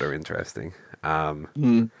good or interesting.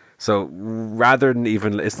 So rather than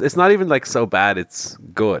even, it's not even like so bad it's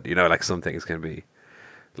good. You know, like some things can be,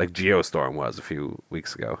 like Geostorm was a few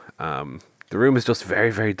weeks ago. The Room is just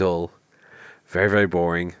very, very dull, very, very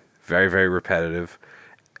boring, very, very repetitive.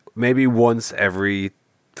 Maybe once every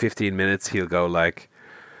 15 minutes he'll go like,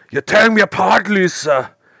 "You're tearing me apart,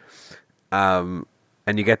 Lisa." And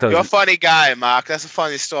you get those. You're a funny guy, Mark. That's a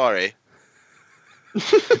funny story.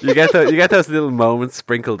 you get those little moments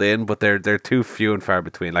sprinkled in, but they're too few and far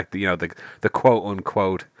between. Like the quote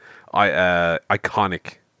unquote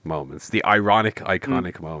iconic moments, the ironic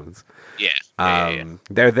iconic moments. Yeah.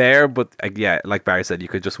 They're there, but like Barry said, you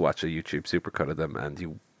could just watch a YouTube supercut of them,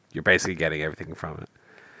 and you're basically getting everything from it.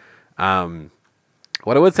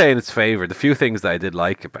 What I would say in its favor, the few things that I did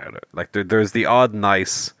like about it, like there's the odd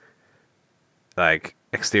nice, like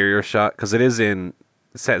exterior shot, because it is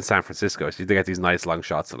set in San Francisco, so you get these nice long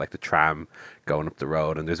shots of like the tram going up the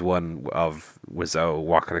road, and there's one of Wiseau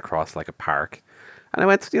walking across like a park. And I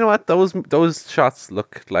went, you know what? Those shots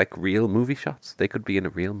look like real movie shots. They could be in a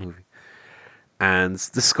real movie. And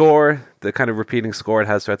the score, the kind of repeating score it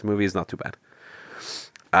has throughout the movie, is not too bad.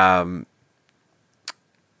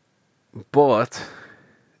 But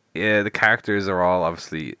yeah, the characters are all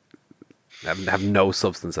obviously have no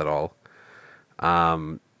substance at all.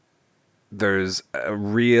 There's a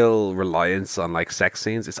real reliance on like sex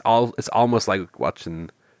scenes. It's almost like watching,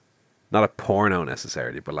 not a porno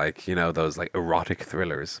necessarily, but like, you know, those like erotic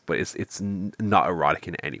thrillers, but it's not erotic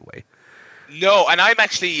in any way. No, and I'm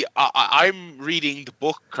actually I'm reading the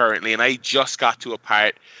book currently, and I just got to a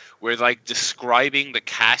part where like describing the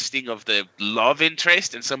casting of the love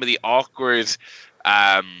interest and some of the awkward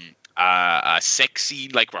sex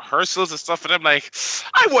scene like rehearsals and stuff, and I'm like,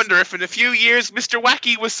 I wonder if in a few years Mr.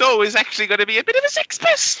 Wacky Wiseau is actually going to be a bit of a sex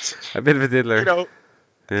pest, a bit of a diddler, you know.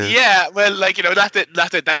 Yeah, well, like, you know, not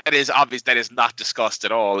that is obvious, that is not discussed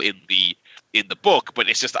at all in the book, but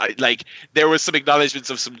it's just like there was some acknowledgements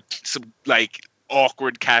of some like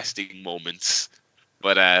awkward casting moments,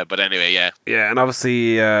 but anyway, yeah, and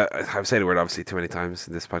obviously I've said the word obviously too many times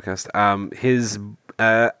in this podcast. His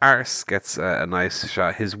arse gets a nice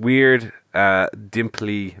shot. His weird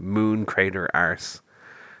dimply moon crater arse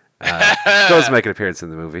does make an appearance in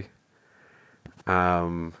the movie.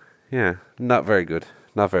 Yeah, not very good.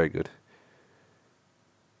 Not very good.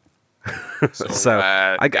 So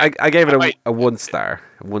I gave it a 1 star.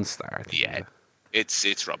 1 star. Yeah,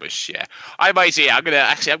 it's rubbish. Yeah, I might say I'm gonna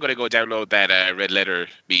go download that Red Letter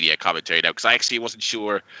Media commentary now, because I actually wasn't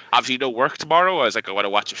sure. Obviously, no work tomorrow. I was like, I want to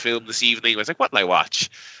watch a film this evening. I was like, what'll I watch?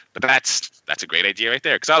 But that's a great idea right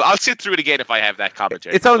there, because I'll sit through it again if I have that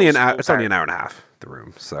commentary. It's only an hour. It's only an hour and a half. The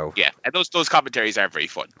Room. So yeah, and those commentaries are very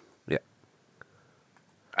fun. Yeah.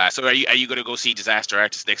 So are you going to go see Disaster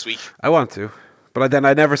Artist next week? I want to, but then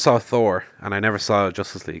I never saw Thor, and I never saw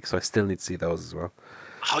Justice League, so I still need to see those as well.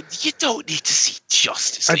 Oh, you don't need to see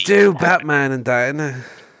Justice I League. do, Batman and that.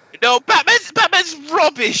 No, Batman's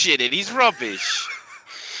rubbish in it. He's rubbish.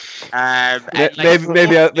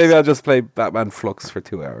 Maybe I'll just play Batman Flux for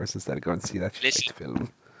 2 hours instead of going to see that shit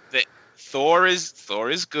film. Thor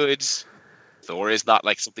is good. Thor is not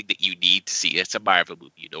like something that you need to see. It's a Marvel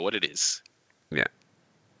movie. You know what it is. Yeah.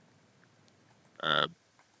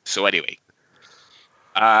 So anyway,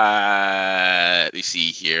 let me see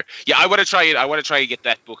here. Yeah, I want to try it. I want to try and get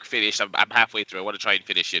that book finished. I'm halfway through. I want to try and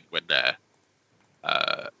finish it when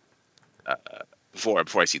before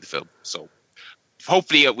I see the film. So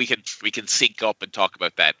hopefully we can sync up and talk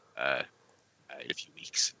about that in a few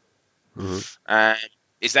weeks. Mm-hmm.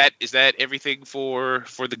 Is that everything for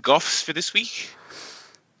the Guffs for this week?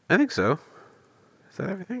 I think so. Is that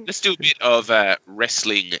everything? Let's do a bit of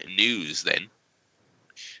wrestling news then.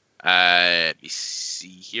 Let me see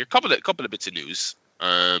here. Couple of bits of news.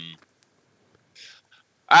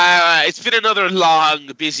 It's been another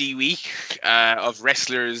long, busy week of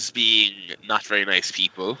wrestlers being not very nice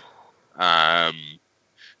people.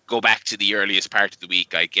 Go back to the earliest part of the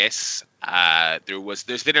week, I guess.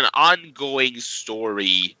 There's been an ongoing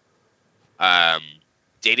story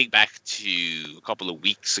dating back to a couple of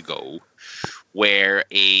weeks ago, where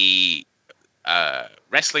a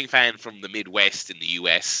wrestling fan from the Midwest in the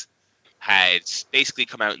US had basically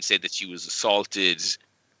come out and said that she was assaulted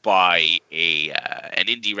by an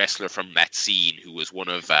indie wrestler from that scene who was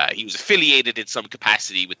he was affiliated in some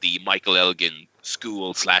capacity with the Michael Elgin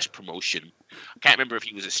school / promotion. I can't remember if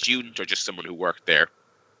he was a student or just someone who worked there.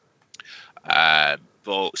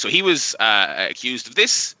 So he was accused of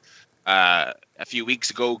this. A few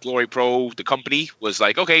weeks ago, Glory Pro, the company, was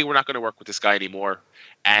like, okay, we're not going to work with this guy anymore.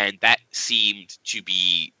 And that seemed to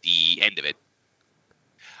be the end of it.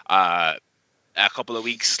 a couple of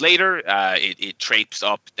weeks later, it traipsed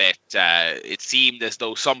up that it seemed as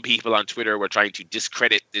though some people on Twitter were trying to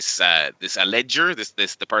discredit this alleger,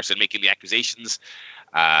 the person making the accusations,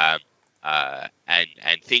 and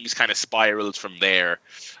things kind of spiraled from there.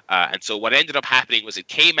 And so what ended up happening was it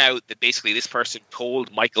came out that basically this person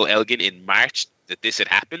told Michael Elgin in March that this had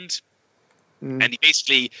happened. And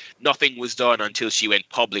basically nothing was done until she went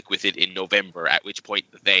public with it in November, at which point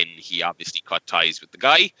then he obviously cut ties with the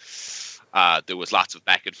guy. There was lots of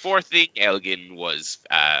back and forthing. Elgin was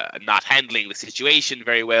not handling the situation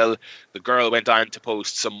very well. The girl went on to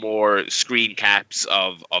post some more screen caps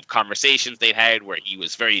of conversations they'd had where he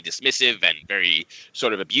was very dismissive and very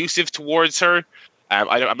sort of abusive towards her.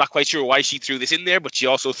 I'm not quite sure why she threw this in there, but she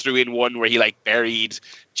also threw in one where he buried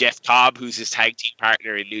Jeff Cobb, who's his tag team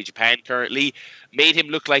partner in New Japan currently, made him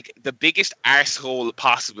look like the biggest arsehole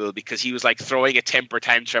possible because he was throwing a temper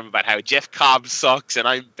tantrum about how Jeff Cobb sucks and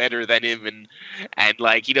I'm better than him and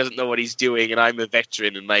he doesn't know what he's doing and I'm a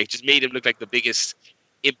veteran and just made him look like the biggest,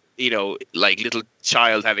 little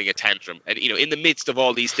child having a tantrum. And in the midst of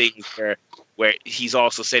all these things where he's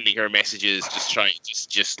also sending her messages,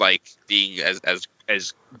 just being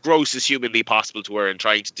as gross as humanly possible to her and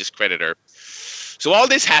trying to discredit her. So all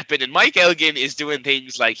this happened, and Mike Elgin is doing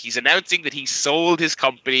things like he's announcing that he sold his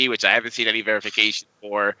company, which I haven't seen any verification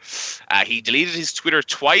for. He deleted his Twitter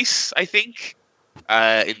twice, I think,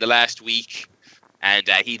 in the last week. And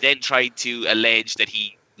he then tried to allege that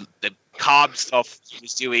the Cobb stuff he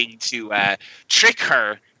was doing to trick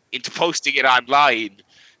her into posting it online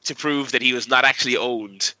to prove that he was not actually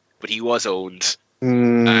owned, but he was owned.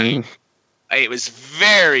 It was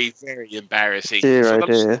very, very embarrassing.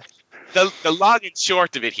 The long and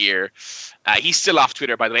short of it here, he's still off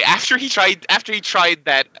Twitter, by the way. After he tried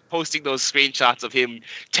that, posting those screenshots of him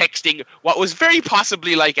texting what was very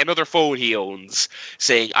possibly another phone he owns,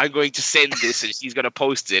 saying, I'm going to send this and he's going to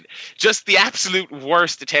post it. Just the absolute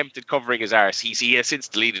worst attempt at covering his arse. He has since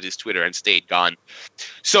deleted his Twitter and stayed gone.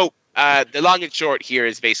 So the long and short here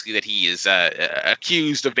is basically that he is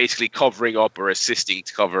accused of basically covering up or assisting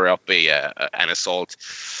to cover up an assault.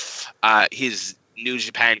 His New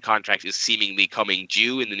Japan contract is seemingly coming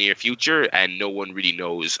due in the near future, and no one really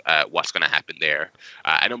knows what's going to happen there.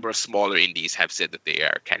 A number of smaller indies have said that they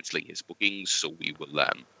are cancelling his bookings, so we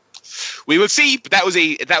will see. But that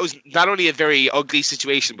was not only a very ugly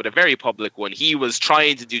situation, but a very public one. He was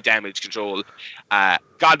trying to do damage control.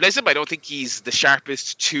 God bless him. I don't think he's the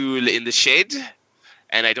sharpest tool in the shed,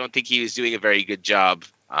 and I don't think he was doing a very good job.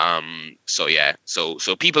 So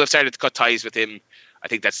people have started to cut ties with him. I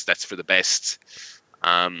think that's for the best.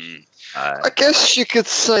 I guess you could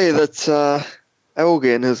say that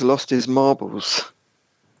Elgin has lost his marbles.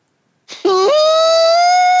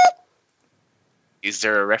 Is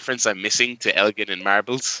there a reference I'm missing to Elgin and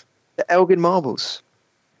marbles? The Elgin marbles.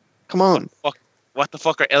 Come on. What the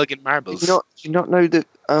fuck are Elgin marbles? Do you not know that?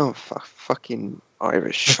 Oh, fucking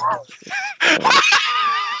Irish.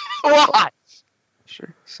 What?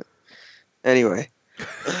 Sure. So, anyway,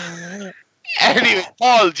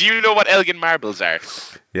 Paul, do you know what Elgin marbles are?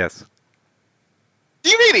 Yes. Do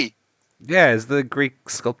you really? Yeah, it's the Greek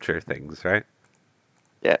sculpture things, right?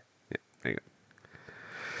 Yeah. There you go.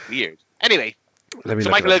 Weird. Anyway. Let me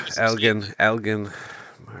look it up. Elgin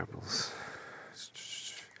marbles.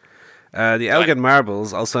 The Elgin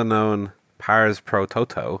marbles, also known pars pro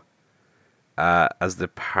toto, as the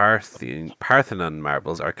Parthenon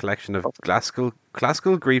marbles, are a collection of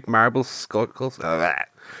classical Greek marble sculptures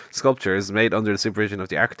made under the supervision of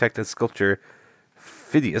the architect and sculptor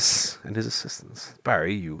Phidias and his assistants.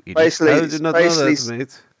 Barry, you idiot. Basically, How did you not know that,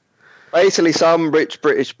 mate? Basically, some rich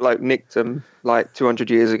British bloke nicked them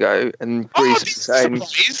 200 years ago, and Greece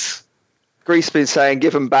been saying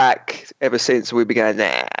give them back ever since. We began.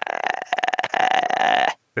 Nah.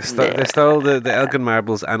 They stole the Elgin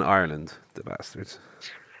marbles and Ireland, the bastards.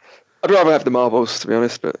 I'd rather have the marbles, to be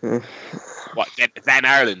honest, but what than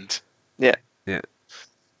Ireland? Yeah.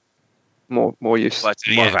 More use,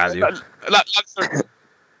 more value.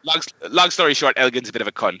 Long story short, Elgin's a bit of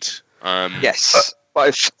a cunt. Yes.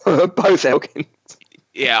 Both Elgins.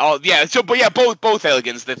 Both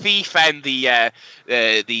Elgins, the thief and the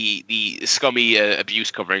scummy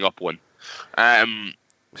abuse covering up one.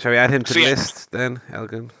 Shall we add him to the list then,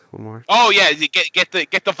 Elgin? One more. Oh yeah, get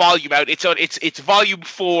the volume out. It's volume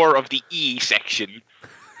 4 of the E section.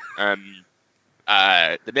 The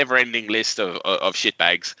never-ending list of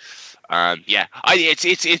shitbags.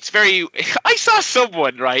 It's very. I saw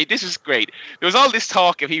someone, right. This is great. There was all this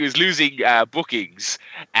talk of he was losing bookings,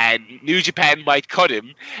 and New Japan might cut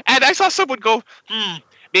him. And I saw someone go,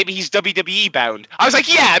 maybe he's WWE bound. I was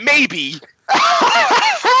like, yeah, maybe.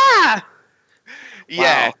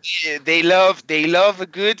 Yeah, they love a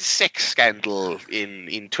good sex scandal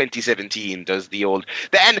in 2017. Does the old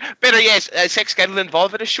and better yet, a sex scandal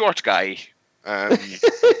involving a short guy,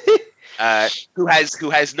 who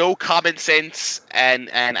has no common sense and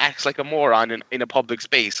acts like a moron in a public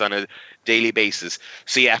space on a daily basis.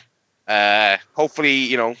 So yeah,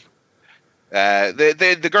 hopefully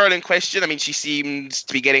the girl in question, I mean, she seems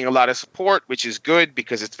to be getting a lot of support, which is good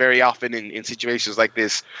because it's very often in situations like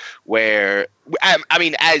this where, I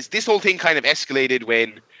mean, as this whole thing kind of escalated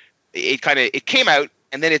when it came out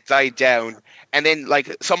and then it died down, and then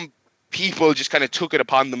like some people just kind of took it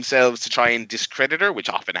upon themselves to try and discredit her, which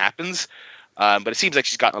often happens. But it seems like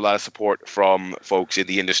she's gotten a lot of support from folks in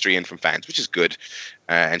the industry and from fans, which is good.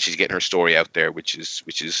 And she's getting her story out there, which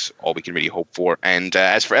is all we can really hope for. And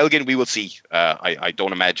as for Elgin, we will see. I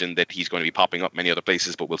don't imagine that he's going to be popping up many other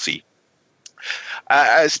places, but we'll see.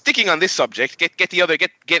 Sticking on this subject,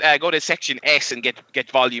 go to section S and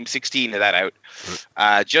get volume 16 of that out.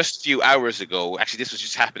 Just a few hours ago, actually, this was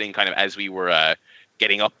just happening kind of as we were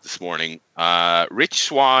getting up this morning. Rich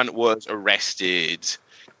Swann was arrested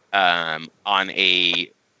on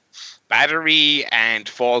a battery and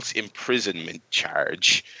false imprisonment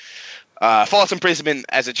charge. False imprisonment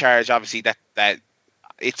as a charge, obviously, that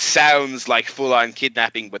it sounds like full-on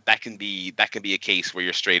kidnapping, but that can be a case where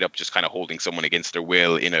you're straight up just kind of holding someone against their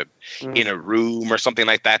will in a room or something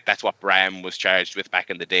like that. That's what Bram was charged with back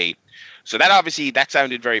in the day. So that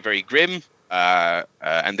sounded very, very grim.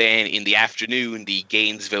 And then in the afternoon, the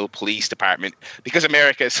Gainesville Police Department, because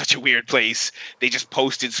America is such a weird place, they just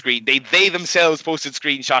posted they themselves posted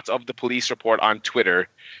screenshots of the police report on Twitter,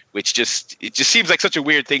 which just seems like such a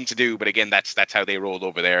weird thing to do. But again, that's how they rolled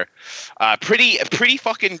over there. Pretty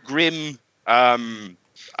fucking grim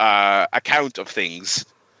account of things.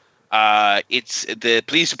 It's the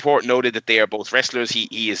police report noted that they are both wrestlers.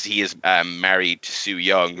 He is married to Sue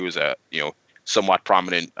Young, who is a somewhat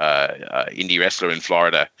prominent indie wrestler in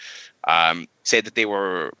Florida. Said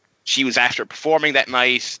that she was after performing that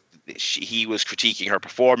night. He was critiquing her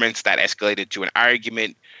performance. That escalated to an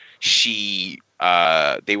argument. They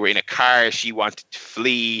were in a car. She wanted to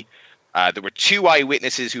flee. There were 2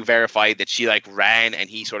 eyewitnesses who verified that she ran and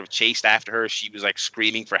he sort of chased after her. She was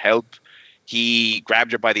really for help. He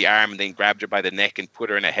grabbed her by the arm and then grabbed her by the neck and put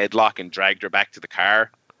her in a headlock and dragged her back to the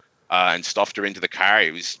car. And stuffed her into the car.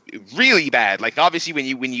 It was really bad. Obviously,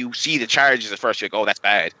 when you see the charges at first, you're like, "Oh, that's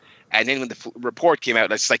bad." And then when the report came out,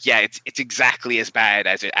 it's like, "Yeah, it's exactly as bad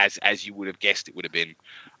as you would have guessed it would have been."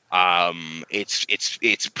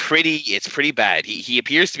 It's pretty bad. He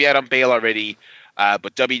appears to be out on bail already,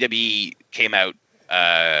 but WWE came out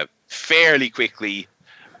fairly quickly.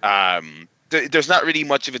 There's not really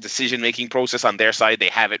much of a decision-making process on their side. They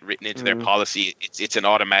have it written into their policy. It's an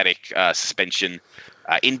automatic suspension.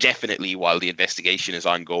 Indefinitely while the investigation is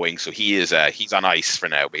ongoing. So he's on ice for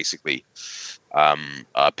now, basically,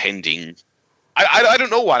 pending. I don't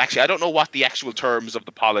know what the actual terms of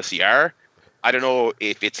the policy are. I don't know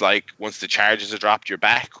if it's once the charges are dropped, you're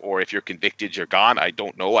back, or if you're convicted, you're gone. I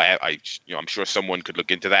don't know. I'm sure someone could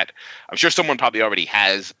look into that. I'm sure someone probably already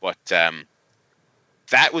has, but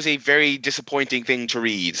that was a very disappointing thing to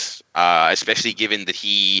read, especially given that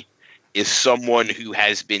he is someone who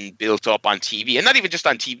has been built up on TV, and not even just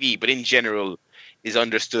on TV, but in general is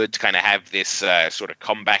understood to kind of have this sort of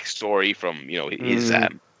comeback story from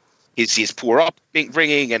his poor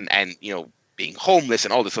upbringing and being homeless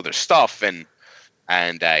and all this other stuff, and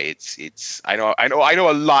it's I know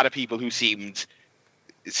a lot of people who seemed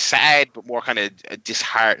sad but more kind of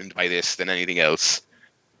disheartened by this than anything else.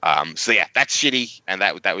 So yeah, that's shitty, and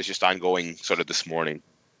that was just ongoing sort of this morning.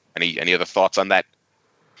 Any other thoughts on that?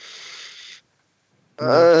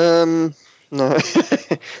 No. No.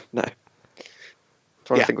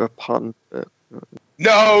 Trying to think of a pun. But...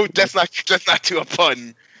 No, let's not do a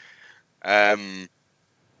pun.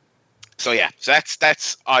 So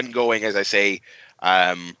that's ongoing, as I say.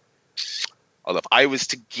 Although if I was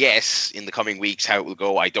to guess in the coming weeks how it will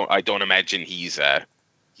go, I don't imagine he's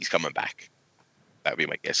coming back. That would be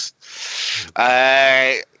my guess.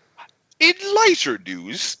 In lighter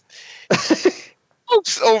news,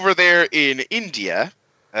 folks over there in India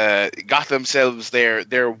got themselves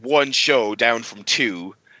their one show down from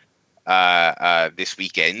 2 this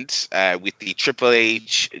weekend with the Triple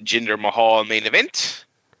H Jinder Mahal main event,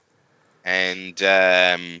 and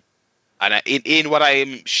in what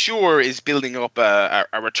I'm sure is building up a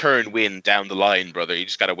return win down the line, brother. You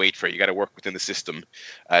just got to wait for it. You got to work within the system.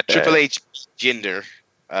 Triple H Jinder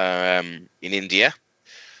in India.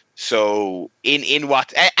 So in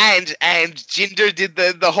what and Jinder did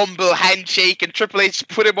the humble handshake and Triple H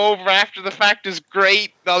put him over after the fact is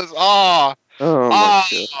great. That was Oh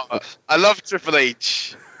my God. I love Triple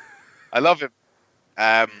H. I love him.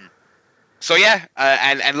 So yeah,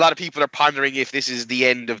 and a lot of people are pondering if this is the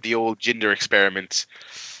end of the old Jinder experiment.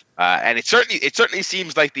 And it certainly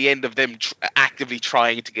seems like the end of them actively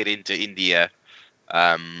trying to get into India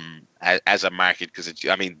as a market, because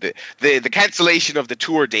I mean the cancellation of the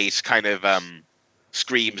tour dates kind of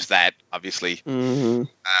screams that, obviously. Mm-hmm.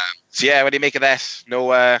 So yeah, what do you make of that?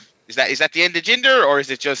 No, is that the end of Jinder, or is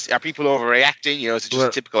it just, are people overreacting? You know, is it just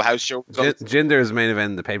a typical house show? Jinder is main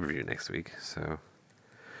event in the pay-per-view next week, so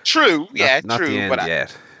true, not true, the end but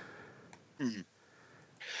yet.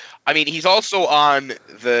 I mean, he's also on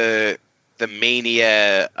the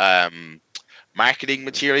Mania marketing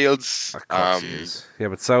materials. Of course he is. Yeah,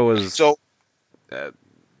 but so was you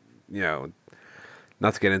know,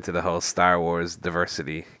 not to get into the whole Star Wars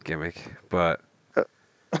diversity gimmick, but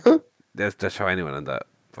they'll show anyone on that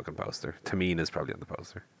fucking poster. Tamina is probably on the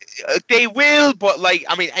poster. They will, but like,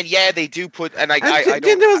 I mean, and yeah, they do put, and like, I don't.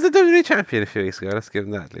 Jinder was the WWE champion a few weeks ago. Let's give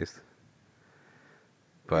him that at least.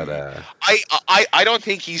 But I don't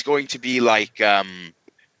think he's going to be like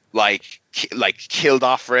killed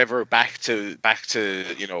off forever back to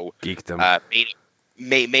you know, geekdom.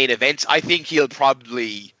 Main events. I think he'll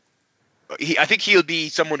probably. I think he'll be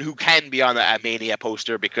someone who can be on a Mania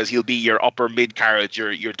poster, because he'll be your upper mid card,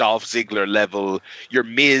 your Dolph Ziggler level, your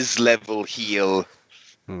Miz level heel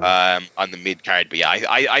on the mid card. But yeah,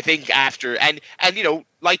 I think after and you know,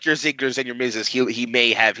 like your Zigglers and your Mizes, he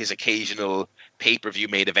may have his occasional pay-per-view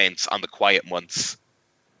main events on the quiet months.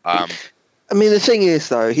 I mean, the thing is,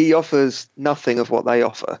 though, he offers nothing of what they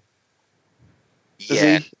offer. Does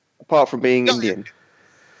he? Apart from being Indian.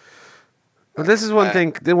 Well, this is one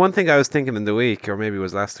thing. The one thing I was thinking in the week, or maybe it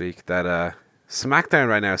was last week, that SmackDown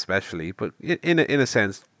right now, especially, but in a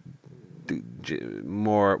sense,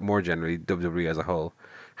 more generally, WWE as a whole,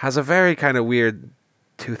 has a very kind of weird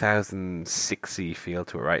 2006-y feel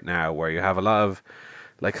to it right now, where you have a lot of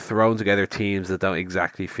like thrown together teams that don't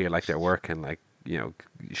exactly feel like they're working, like, you know,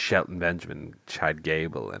 Shelton Benjamin, Chad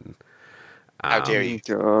Gable, and how dare you,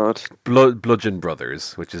 God, Bludgeon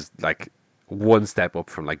Brothers, which is like one step up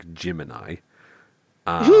from like Jim and I.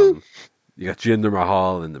 You got Jinder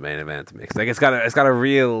Mahal in the main event mix. Like it's got a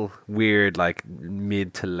real weird like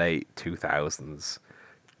mid to late 2000s.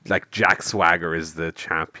 Like Jack Swagger is the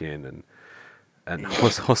champion, and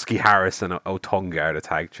Husky Harris and Otunga are the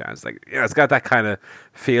tag champs. Like, you know, it's got that kind of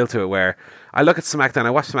feel to it where I look at SmackDown. I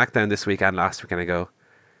watched SmackDown this week and last week, and I go,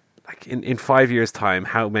 like, in 5 years' time,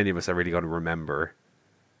 how many of us are really going to remember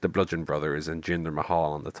the Bludgeon Brothers and Jinder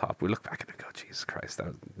Mahal on the top? We look back and go, Jesus Christ,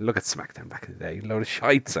 look at SmackDown back in the day. A load of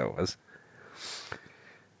shite, so it was.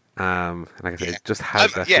 And like I said, it just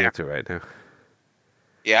has that feel to it right now.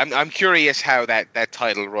 Yeah, I'm curious how that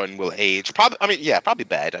title run will age. Probably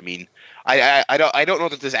bad. I mean, I don't know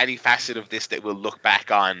that there's any facet of this that we'll look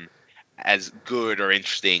back on as good or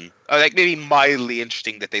interesting, or like maybe mildly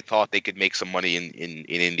interesting, that they thought they could make some money in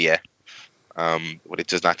India. But it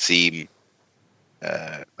does not seem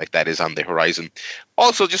like that is on the horizon.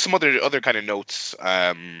 Also, just some other kind of notes.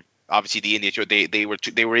 Obviously, the India tour, they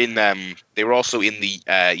were also in the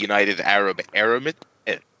United Arab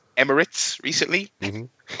Emirates recently. Mm-hmm.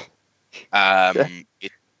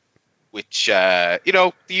 Which you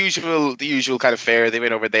know, the usual kind of fare. They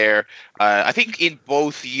went over there. I think in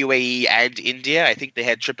both UAE and India, I think they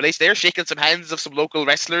had Triple H there shaking some hands of some local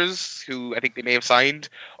wrestlers who I think they may have signed,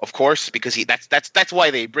 of course, because that's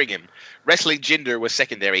why they bring him. Wrestling Jinder was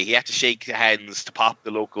secondary. He had to shake hands to pop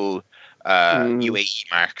the local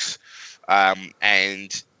UAE marks.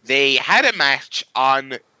 And they had a match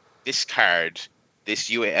on this card, the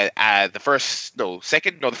first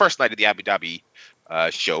night of the Abu Dhabi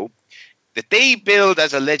show, that they billed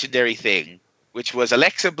as a legendary thing, which was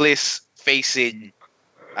Alexa Bliss facing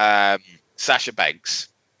Sasha Banks.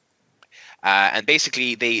 And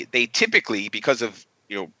basically, they typically, because of,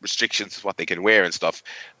 you know, restrictions of what they can wear and stuff,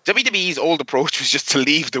 WWE's old approach was just to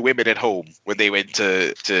leave the women at home when they went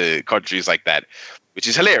to countries like that, which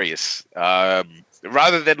is hilarious.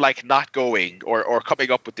 Rather than like not going or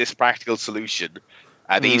coming up with this practical solution,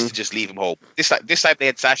 they used to just leave them home. This time they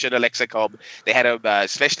had Sasha and Alexa come. They had a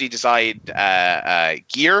specially designed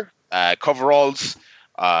gear, coveralls,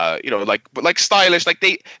 you know, like stylish. Like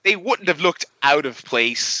they wouldn't have looked out of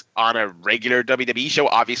place on a regular WWE show.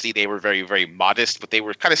 Obviously, they were very, very modest, but they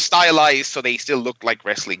were kind of stylized, so they still looked like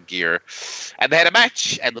wrestling gear. And they had a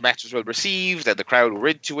match, and the match was well received, and the crowd were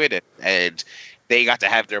into it, and they got to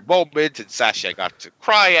have their moment, and Sasha got to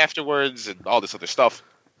cry afterwards, and all this other stuff.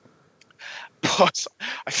 But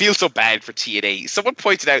I feel so bad for TNA. Someone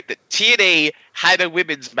pointed out that TNA had a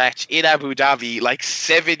women's match in Abu Dhabi like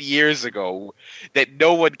 7 years ago that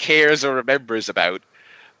no one cares or remembers about.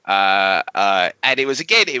 And it was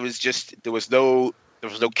just there was no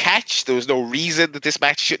catch, there was no reason that this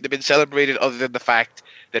match shouldn't have been celebrated other than the fact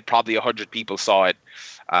that probably 100 people saw it.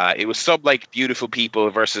 It was some like Beautiful People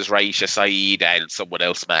versus Raisha Saeed and someone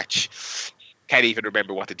else match. Can't even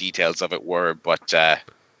remember what the details of it were, but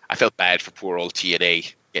I felt bad for poor old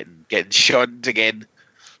TNA getting shunned again.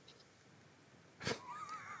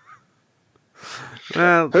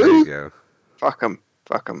 Well, there you go. Fuck 'em.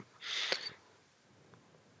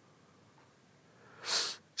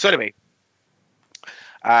 So anyway,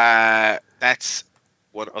 that's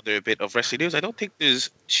one other bit of wrestling news. I don't think there's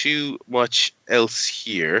too much else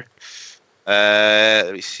here.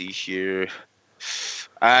 Let me see here.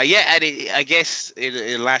 I guess in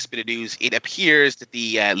the last bit of news, it appears that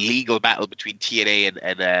the legal battle between TNA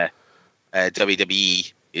and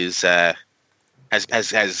WWE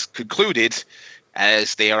has concluded,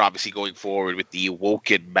 as they are obviously going forward with the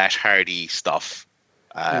Woken Matt Hardy stuff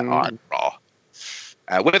on Raw.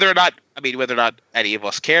 Whether or not any of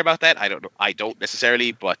us care about that, I don't know. I don't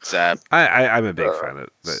necessarily, but I'm a big fan of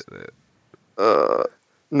it.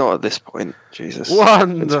 Not at this point. Jesus.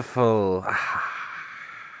 Wonderful.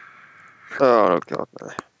 Oh god, no.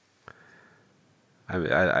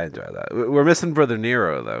 I enjoy that. We're missing Brother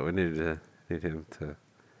Nero though. We need him to.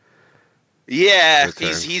 Yeah, return.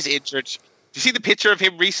 he's injured. Did you see the picture of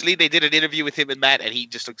him recently? They did an interview with him and Matt, and he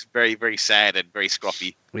just looks very, very sad and very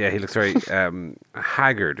scruffy. Yeah, he looks very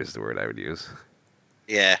haggard is the word I would use.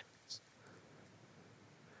 Yeah.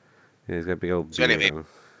 Yeah, he's got a big old So beard anyway, on.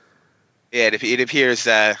 Yeah, it appears.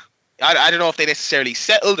 I don't know if they necessarily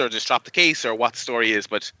settled or just dropped the case or what the story is,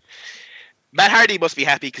 but Matt Hardy must be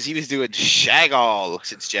happy because he was doing shag all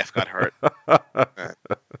since Jeff got hurt.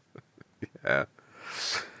 Yeah.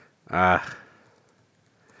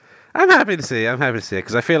 I'm happy to see it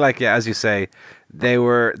because I feel like, yeah, as you say, they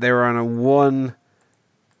were on a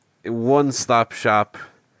one stop shop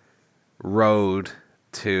road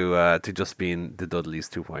to just being the Dudleys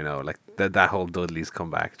 2.0. Like that whole Dudleys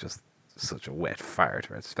comeback, just such a wet fart,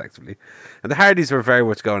 respectively. And the Hardys were very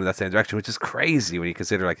much going in that same direction, which is crazy when you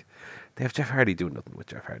consider like they have Jeff Hardy doing nothing with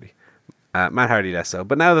Jeff Hardy. Matt Hardy less so,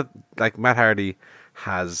 but now that like Matt Hardy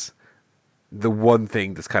has the one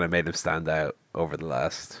thing that's kind of made him stand out over the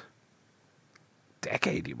last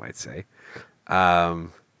decade, you might say.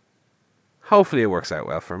 Hopefully it works out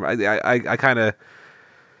well for him. I kind of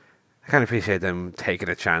appreciate them taking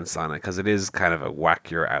a chance on it because it is kind of a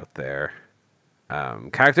whack you're out there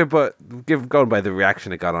character. But going by the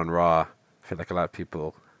reaction it got on Raw, I feel like a lot of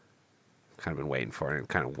people kind of been waiting for it and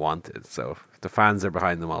kind of wanted. So the fans are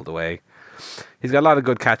behind them all the way. He's got a lot of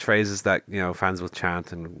good catchphrases that fans will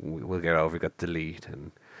chant and will get over. He got delete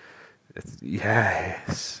and it's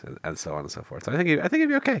yes and so on and so forth. So I think he'll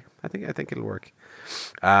be okay. I think it'll work.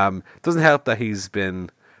 Doesn't help that he's been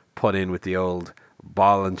put in with the old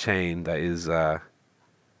ball and chain that is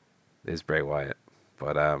Bray Wyatt,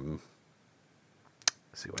 but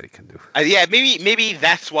see what he can do. Yeah, maybe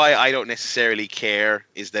that's why I don't necessarily care.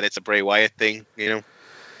 Is that it's a Bray Wyatt thing,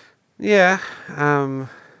 Yeah.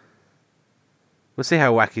 We'll see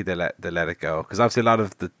how wacky they let it go, because obviously a lot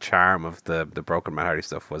of the charm of the broken Matt Hardy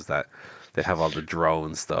stuff was that they'd have all the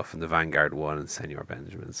drone stuff and the Vanguard One and Senor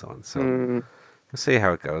Benjamin and so on. So we'll see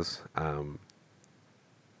how it goes.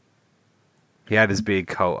 He had his big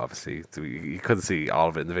coat, obviously. So you couldn't see all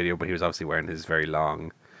of it in the video, but he was obviously wearing his very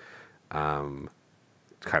long kind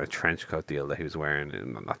of trench coat deal that he was wearing.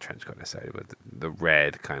 And not trench coat necessarily, but the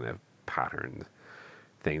red kind of patterned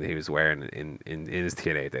thing that he was wearing in his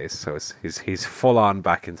TNA days. So he's full on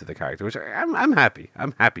back into the character, which I'm happy.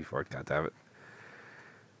 I'm happy for it, goddammit.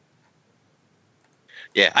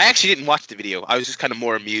 Yeah, I actually didn't watch the video. I was just kind of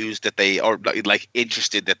more amused that like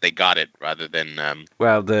interested that they got it rather than.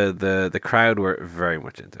 Well, the crowd were very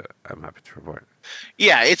much into it. I'm happy to report.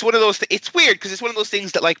 Yeah, it's one of those. It's weird because it's one of those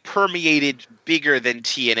things that like permeated bigger than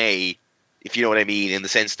TNA, if you know what I mean, in the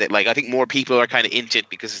sense that like I think more people are kind of into it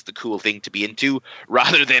because it's the cool thing to be into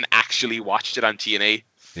rather than actually watched it on TNA.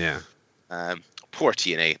 Yeah. Poor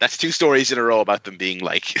TNA. That's 2 stories in a row about them being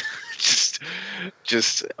like just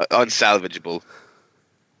unsalvageable.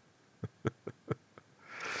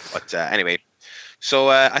 But anyway, so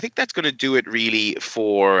I think that's going to do it really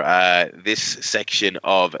for this section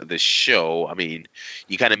of the show. I mean,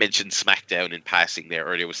 you kind of mentioned SmackDown in passing there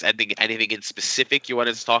earlier. Was anything in specific you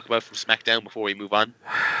wanted to talk about from SmackDown before we move on?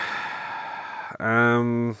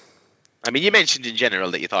 I mean, you mentioned in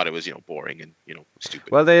general that you thought it was, boring and,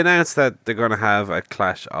 stupid. Well, they announced that they're going to have a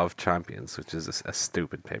Clash of Champions, which is a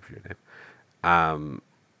stupid pay-per-view name.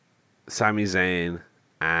 Sami Zayn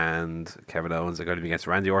and Kevin Owens are going to be against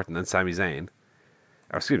Randy Orton and Sami Zayn.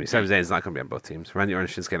 Or excuse me, Sami Zayn is not going to be on both teams. Randy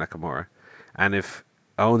Orton and Shinsuke Nakamura. And if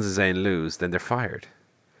Owens and Zayn lose, then they're fired.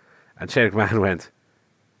 And Shane McMahon went,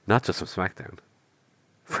 not just from SmackDown,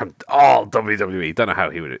 from all WWE. Don't know how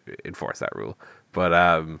he would enforce that rule, but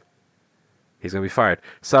he's going to be fired.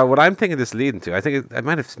 So what I'm thinking this leading to, I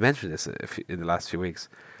might have mentioned this in the last few weeks.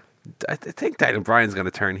 I think Daniel Bryan's going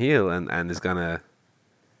to turn heel and is going to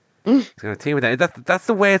he's going to team with that. That's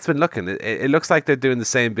the way it's been looking. It looks like they're doing the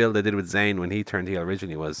same build they did with Zayn when he turned heel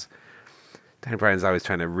originally. Was Daniel Bryan's always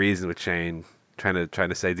trying to reason with Shane, trying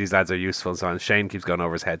to say these lads are useful and so on. Shane keeps going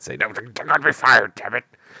over his head saying, "No, they're going to be fired, damn it."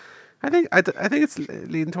 I think it's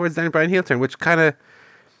leading towards Daniel Bryan heel turn, which kind of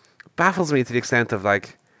baffles me to the extent of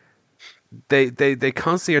like they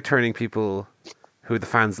constantly are turning people who the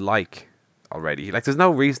fans like already. Like there's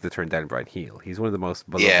no reason to turn Daniel Bryan heel. He's one of the most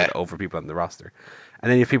beloved over people on the roster. And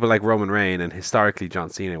then you have people like Roman Reigns and historically John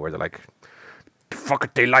Cena, where they're like, "Fuck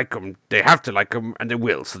it, they like him, they have to like him, and they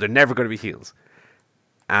will, so they're never going to be heels."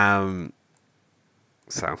 So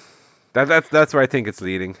that's where I think it's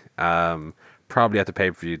leading. Probably at the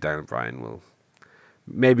pay-per-view, Daniel Bryan will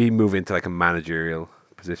maybe move into like a managerial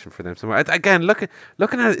position for them somewhere. Again, looking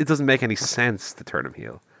at it, it doesn't make any sense to turn him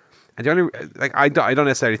heel. And the only I don't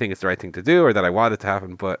necessarily think it's the right thing to do or that I want it to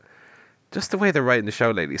happen, but just the way they're writing the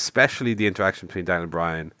show lately, especially the interaction between Daniel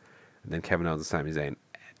Bryan and then Kevin Owens and Sami Zayn,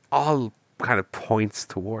 all kind of points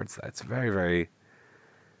towards that. It's very, very,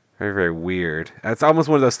 very, very weird. It's almost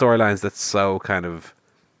one of those storylines that's so kind of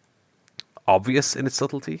obvious in its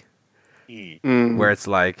subtlety, where it's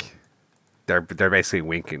like they're basically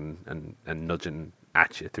winking and nudging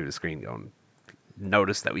at you through the screen, going,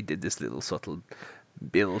 "Notice that we did this little subtle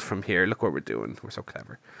build from here. Look what we're doing. We're so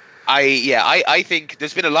clever." I think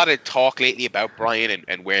there's been a lot of talk lately about Bryan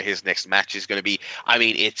and where his next match is going to be. I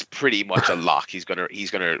mean, it's pretty much a lock. He's gonna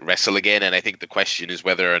wrestle again, and I think the question is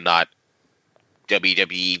whether or not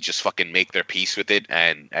WWE just fucking make their peace with it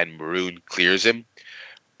and Maroon clears him.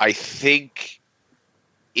 I think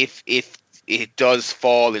if it does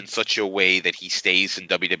fall in such a way that he stays in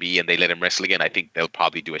WWE and they let him wrestle again, I think they'll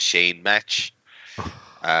probably do a Shane match.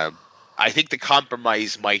 I think the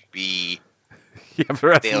compromise might be you have to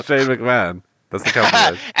wrestle Shane McMahon. That's the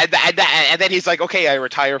compromise. and then he's like, "Okay, I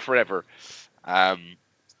retire forever." I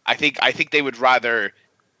think they would rather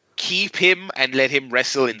keep him and let him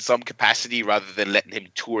wrestle in some capacity rather than letting him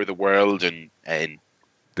tour the world and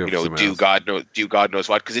do God knows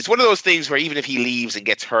what. Because it's one of those things where even if he leaves and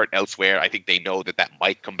gets hurt elsewhere, I think they know that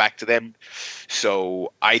might come back to them.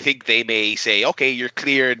 So I think they may say, "Okay, you're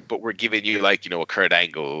cleared, but we're giving you like a Kurt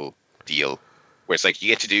Angle deal." Where it's like you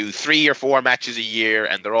get to do 3 or 4 matches a year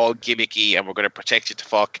and they're all gimmicky and we're going to protect you to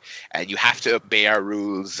fuck and you have to obey our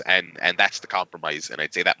rules and that's the compromise. And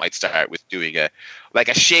I'd say that might start with doing a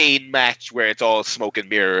Shane match where it's all smoke and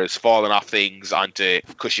mirrors, falling off things onto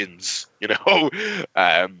cushions,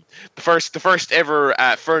 the first ever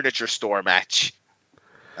furniture store match,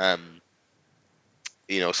 something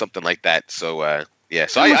like that. So I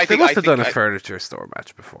think they must have done a furniture store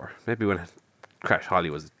match before. Maybe when Crash Holly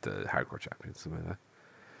was the hardcore champion, something like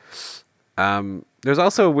that. There's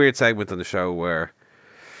also a weird segment on the show where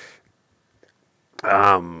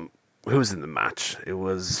who was in the match? It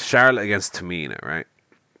was Charlotte against Tamina, right?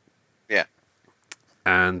 Yeah.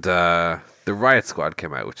 And the Riot Squad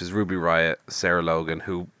came out, which is Ruby Riott, Sarah Logan,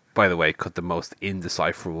 who, by the way, cut the most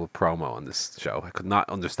indecipherable promo on this show. I could not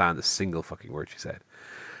understand a single fucking word she said.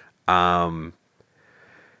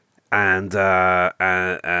 And what's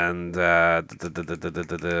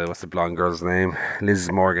the blonde girl's name? Liz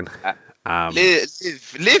Morgan.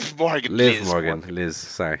 Liv Morgan. Liz,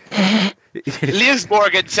 sorry. Liz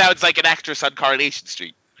Morgan sounds like an actress on Coronation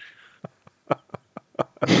Street.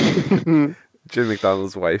 Jim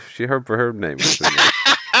McDonald's wife. Her name is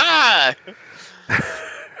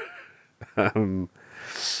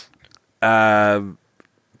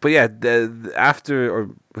but yeah, after, or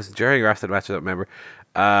was it during or after the match? I don't remember.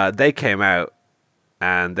 They came out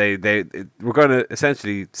and they were going to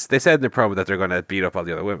essentially, they said in the promo that they're going to beat up all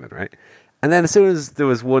the other women, right? And then as soon as there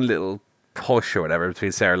was one little push or whatever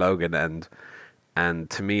between Sarah Logan and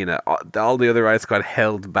Tamina, all the other Riot Squad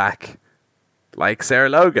held back like Sarah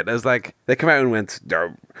Logan. It was like they came out and went,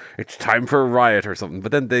 "It's time for a riot" or something.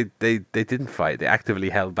 But then they didn't fight. They actively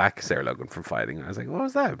held back Sarah Logan from fighting. And I was like, what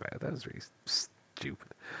was that about? That was really stupid.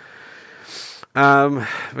 But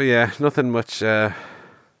yeah, not much to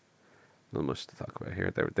talk about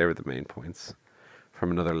here. They were the main points from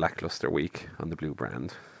another lackluster week on the blue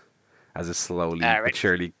brand, as it slowly Right. but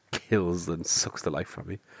surely kills and sucks the life from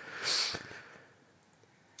me.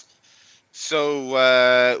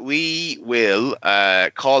 So we will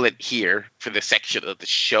call it here for this section of the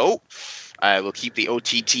show. We'll keep the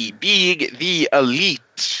OTT being the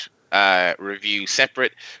elite review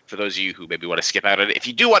separate for those of you who maybe want to skip out on it. If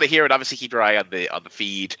you do want to hear it, obviously keep your eye on the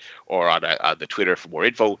feed or on the Twitter for more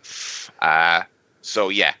info. So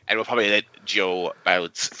yeah, and we'll probably let Joe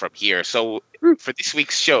bounce from here. So for this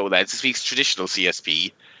week's show, that's this week's traditional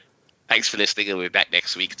CSP. Thanks for listening, and we'll be back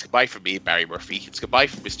next week. It's goodbye from me, Barry Murphy. It's goodbye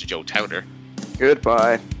from Mr. Joe Towner.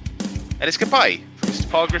 Goodbye. And it's goodbye from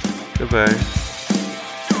Mr. Paul Griffin. Goodbye.